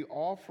through the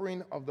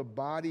offering of the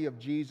body of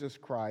Jesus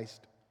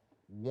Christ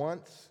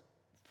once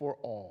for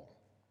all.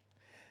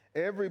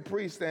 Every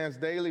priest stands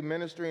daily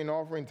ministering and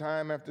offering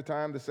time after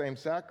time the same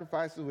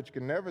sacrifices which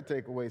can never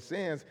take away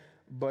sins,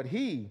 but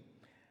he,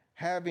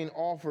 having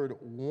offered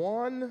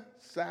one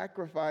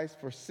sacrifice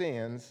for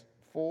sins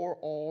for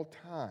all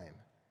time,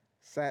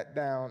 sat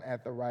down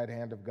at the right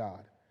hand of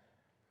God,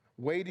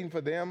 waiting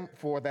for them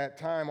for that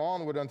time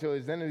onward until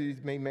his enemies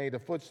be made a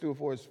footstool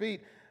for his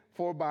feet.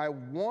 For by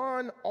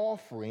one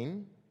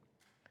offering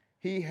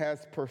he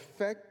has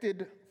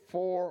perfected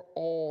for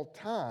all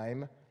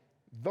time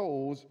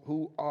those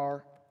who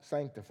are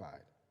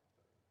sanctified.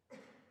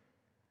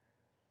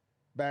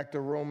 Back to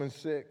Romans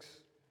 6.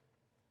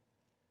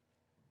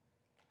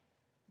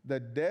 The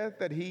death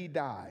that he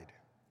died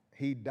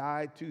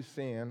to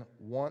sin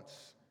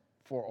once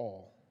for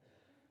all.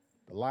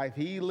 The life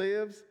he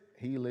lives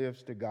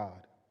to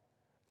God.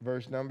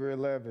 Verse number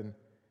 11.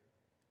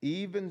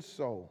 Even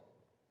so,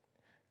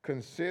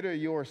 consider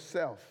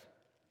yourself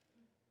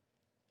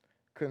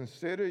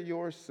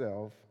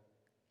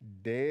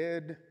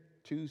dead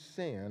to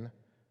sin,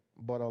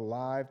 but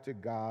alive to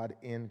God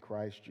in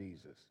Christ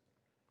Jesus.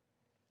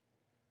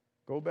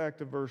 Go back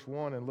to verse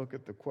 1 and look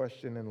at the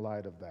question in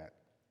light of that.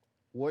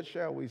 What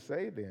shall we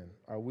say then?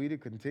 Are we to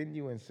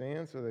continue in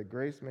sin so that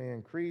grace may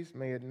increase?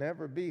 May it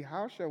never be.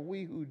 How shall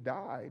we who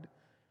died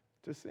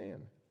to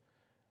sin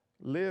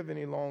live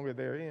any longer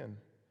therein?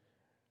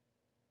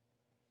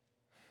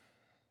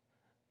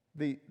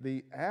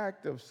 The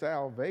act of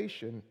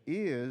salvation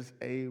is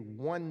a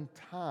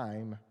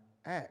one-time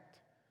act.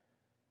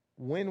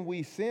 When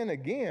we sin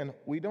again,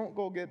 we don't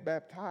go get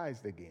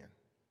baptized again.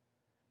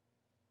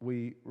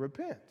 We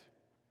repent.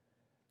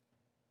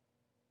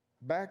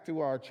 Back to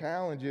our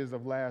challenges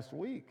of last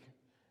week,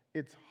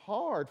 it's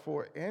hard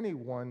for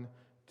anyone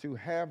to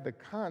have the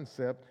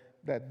concept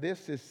that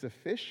this is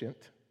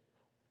sufficient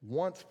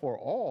once for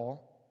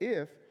all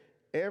if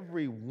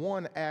every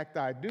one act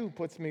I do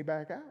puts me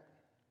back out.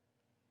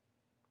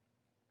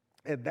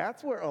 And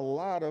that's where a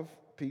lot of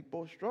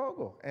people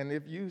struggle. And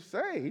if you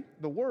say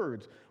the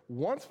words,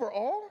 once for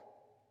all,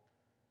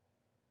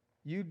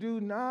 you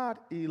do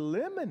not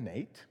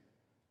eliminate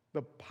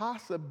the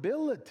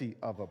possibility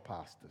of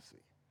apostasy.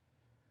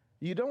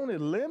 You don't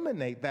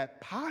eliminate that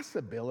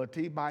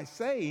possibility by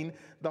saying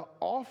the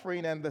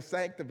offering and the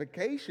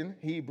sanctification,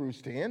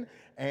 Hebrews 10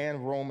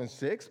 and Romans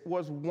 6,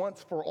 was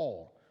once for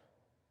all.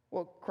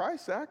 Well,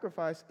 Christ's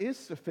sacrifice is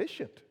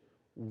sufficient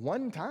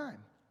one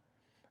time.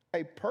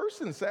 A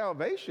person's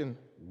salvation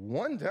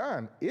one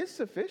time is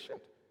sufficient.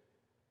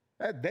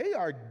 That they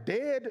are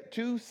dead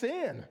to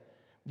sin.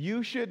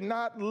 You should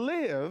not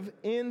live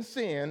in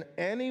sin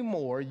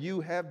anymore.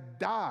 You have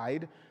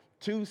died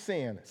to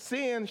sin.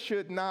 Sin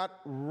should not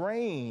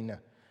reign.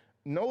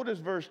 Notice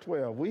verse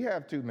 12. We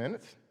have 2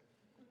 minutes.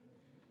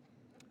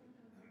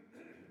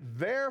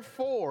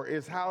 Therefore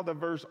is how the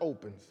verse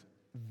opens.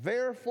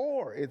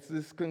 Therefore, it's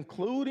this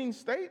concluding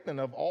statement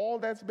of all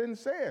that's been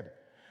said.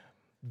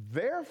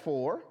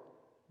 Therefore,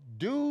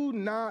 do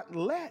not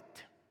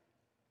let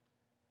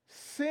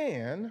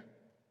sin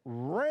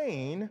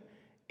reign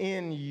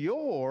in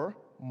your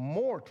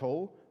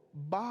mortal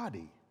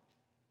body.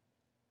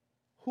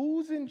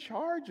 Who's in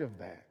charge of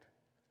that?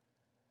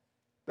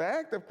 The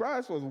act of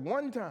Christ was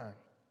one time.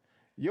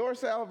 Your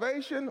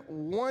salvation,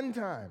 one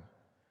time.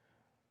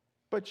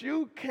 But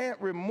you can't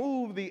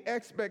remove the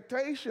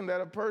expectation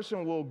that a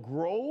person will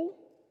grow,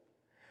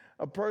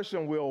 a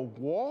person will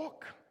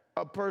walk,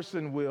 a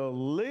person will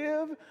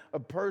live, a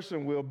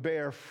person will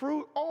bear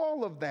fruit.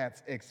 All of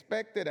that's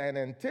expected and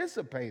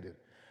anticipated.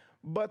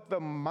 But the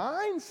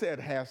mindset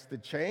has to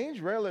change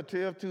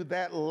relative to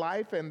that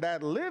life and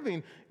that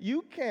living.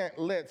 You can't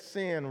let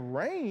sin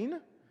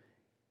reign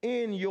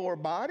in your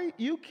body.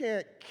 You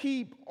can't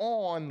keep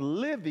on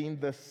living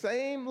the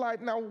same life.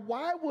 Now,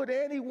 why would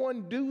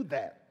anyone do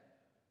that?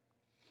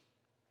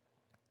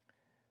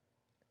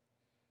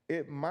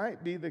 It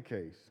might be the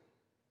case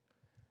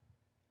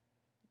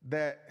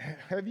that,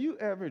 have you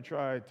ever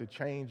tried to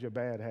change a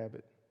bad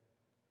habit?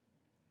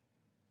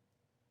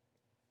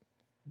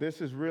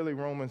 This is really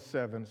Romans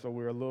 7, so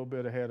we're a little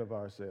bit ahead of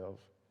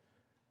ourselves.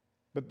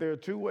 But there are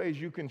two ways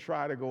you can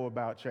try to go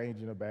about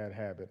changing a bad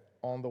habit.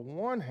 On the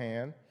one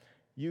hand,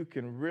 you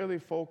can really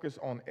focus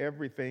on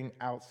everything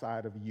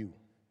outside of you.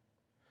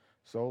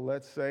 So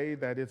let's say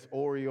that it's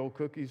Oreo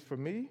cookies for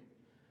me,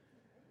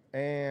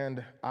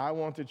 and I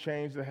want to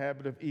change the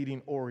habit of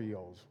eating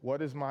Oreos.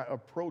 What is my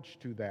approach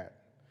to that?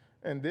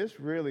 And this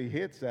really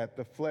hits at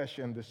the flesh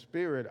and the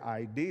spirit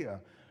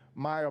idea.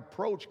 My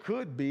approach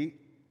could be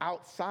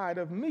outside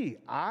of me.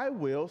 I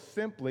will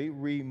simply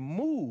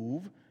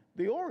remove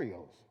the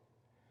Oreos.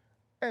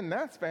 And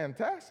that's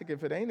fantastic.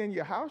 If it ain't in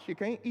your house, you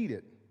can't eat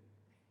it.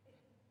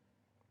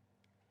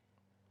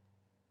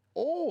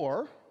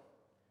 Or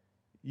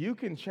you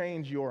can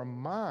change your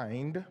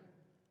mind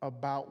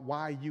about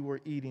why you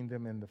were eating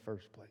them in the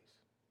first place.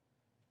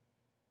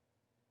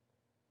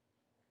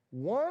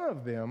 One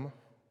of them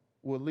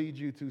will lead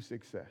you to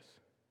success.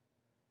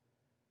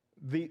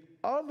 The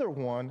other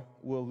one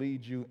will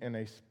lead you in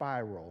a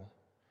spiral,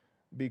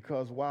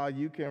 because while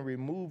you can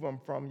remove them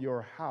from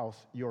your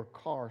house, your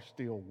car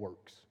still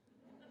works.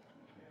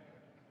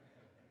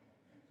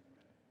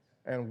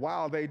 And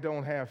while they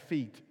don't have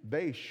feet,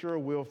 they sure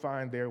will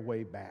find their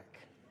way back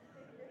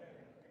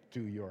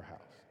to your house.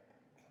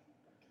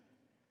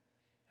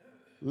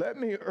 Let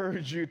me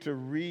urge you to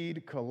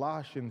read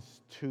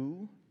Colossians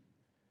 2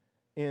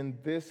 in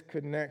this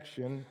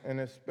connection,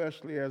 and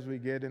especially as we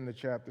get into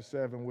chapter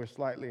 7, we're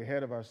slightly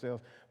ahead of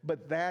ourselves,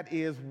 but that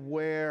is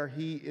where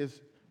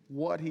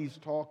what he's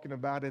talking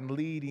about and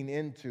leading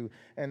into,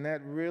 and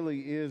that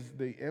really is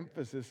the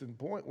emphasis and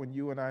point when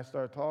you and I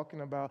start talking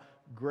about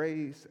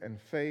grace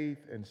and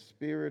faith and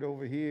spirit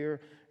over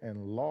here,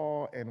 and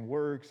law and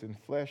works and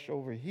flesh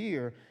over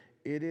here.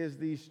 It is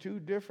these two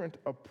different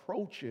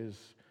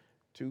approaches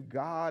to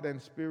God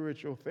and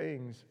spiritual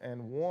things,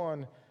 and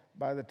one,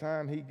 by the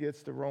time he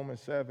gets to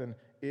Romans 7,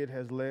 it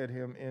has led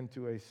him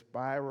into a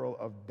spiral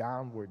of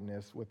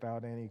downwardness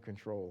without any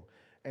control.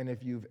 And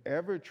if you've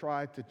ever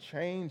tried to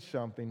change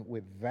something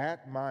with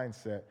that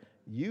mindset,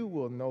 you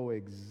will know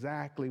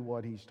exactly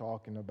what he's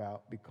talking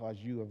about, because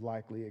you have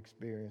likely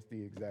experienced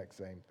the exact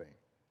same thing.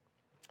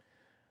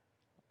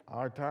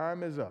 Our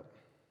time is up.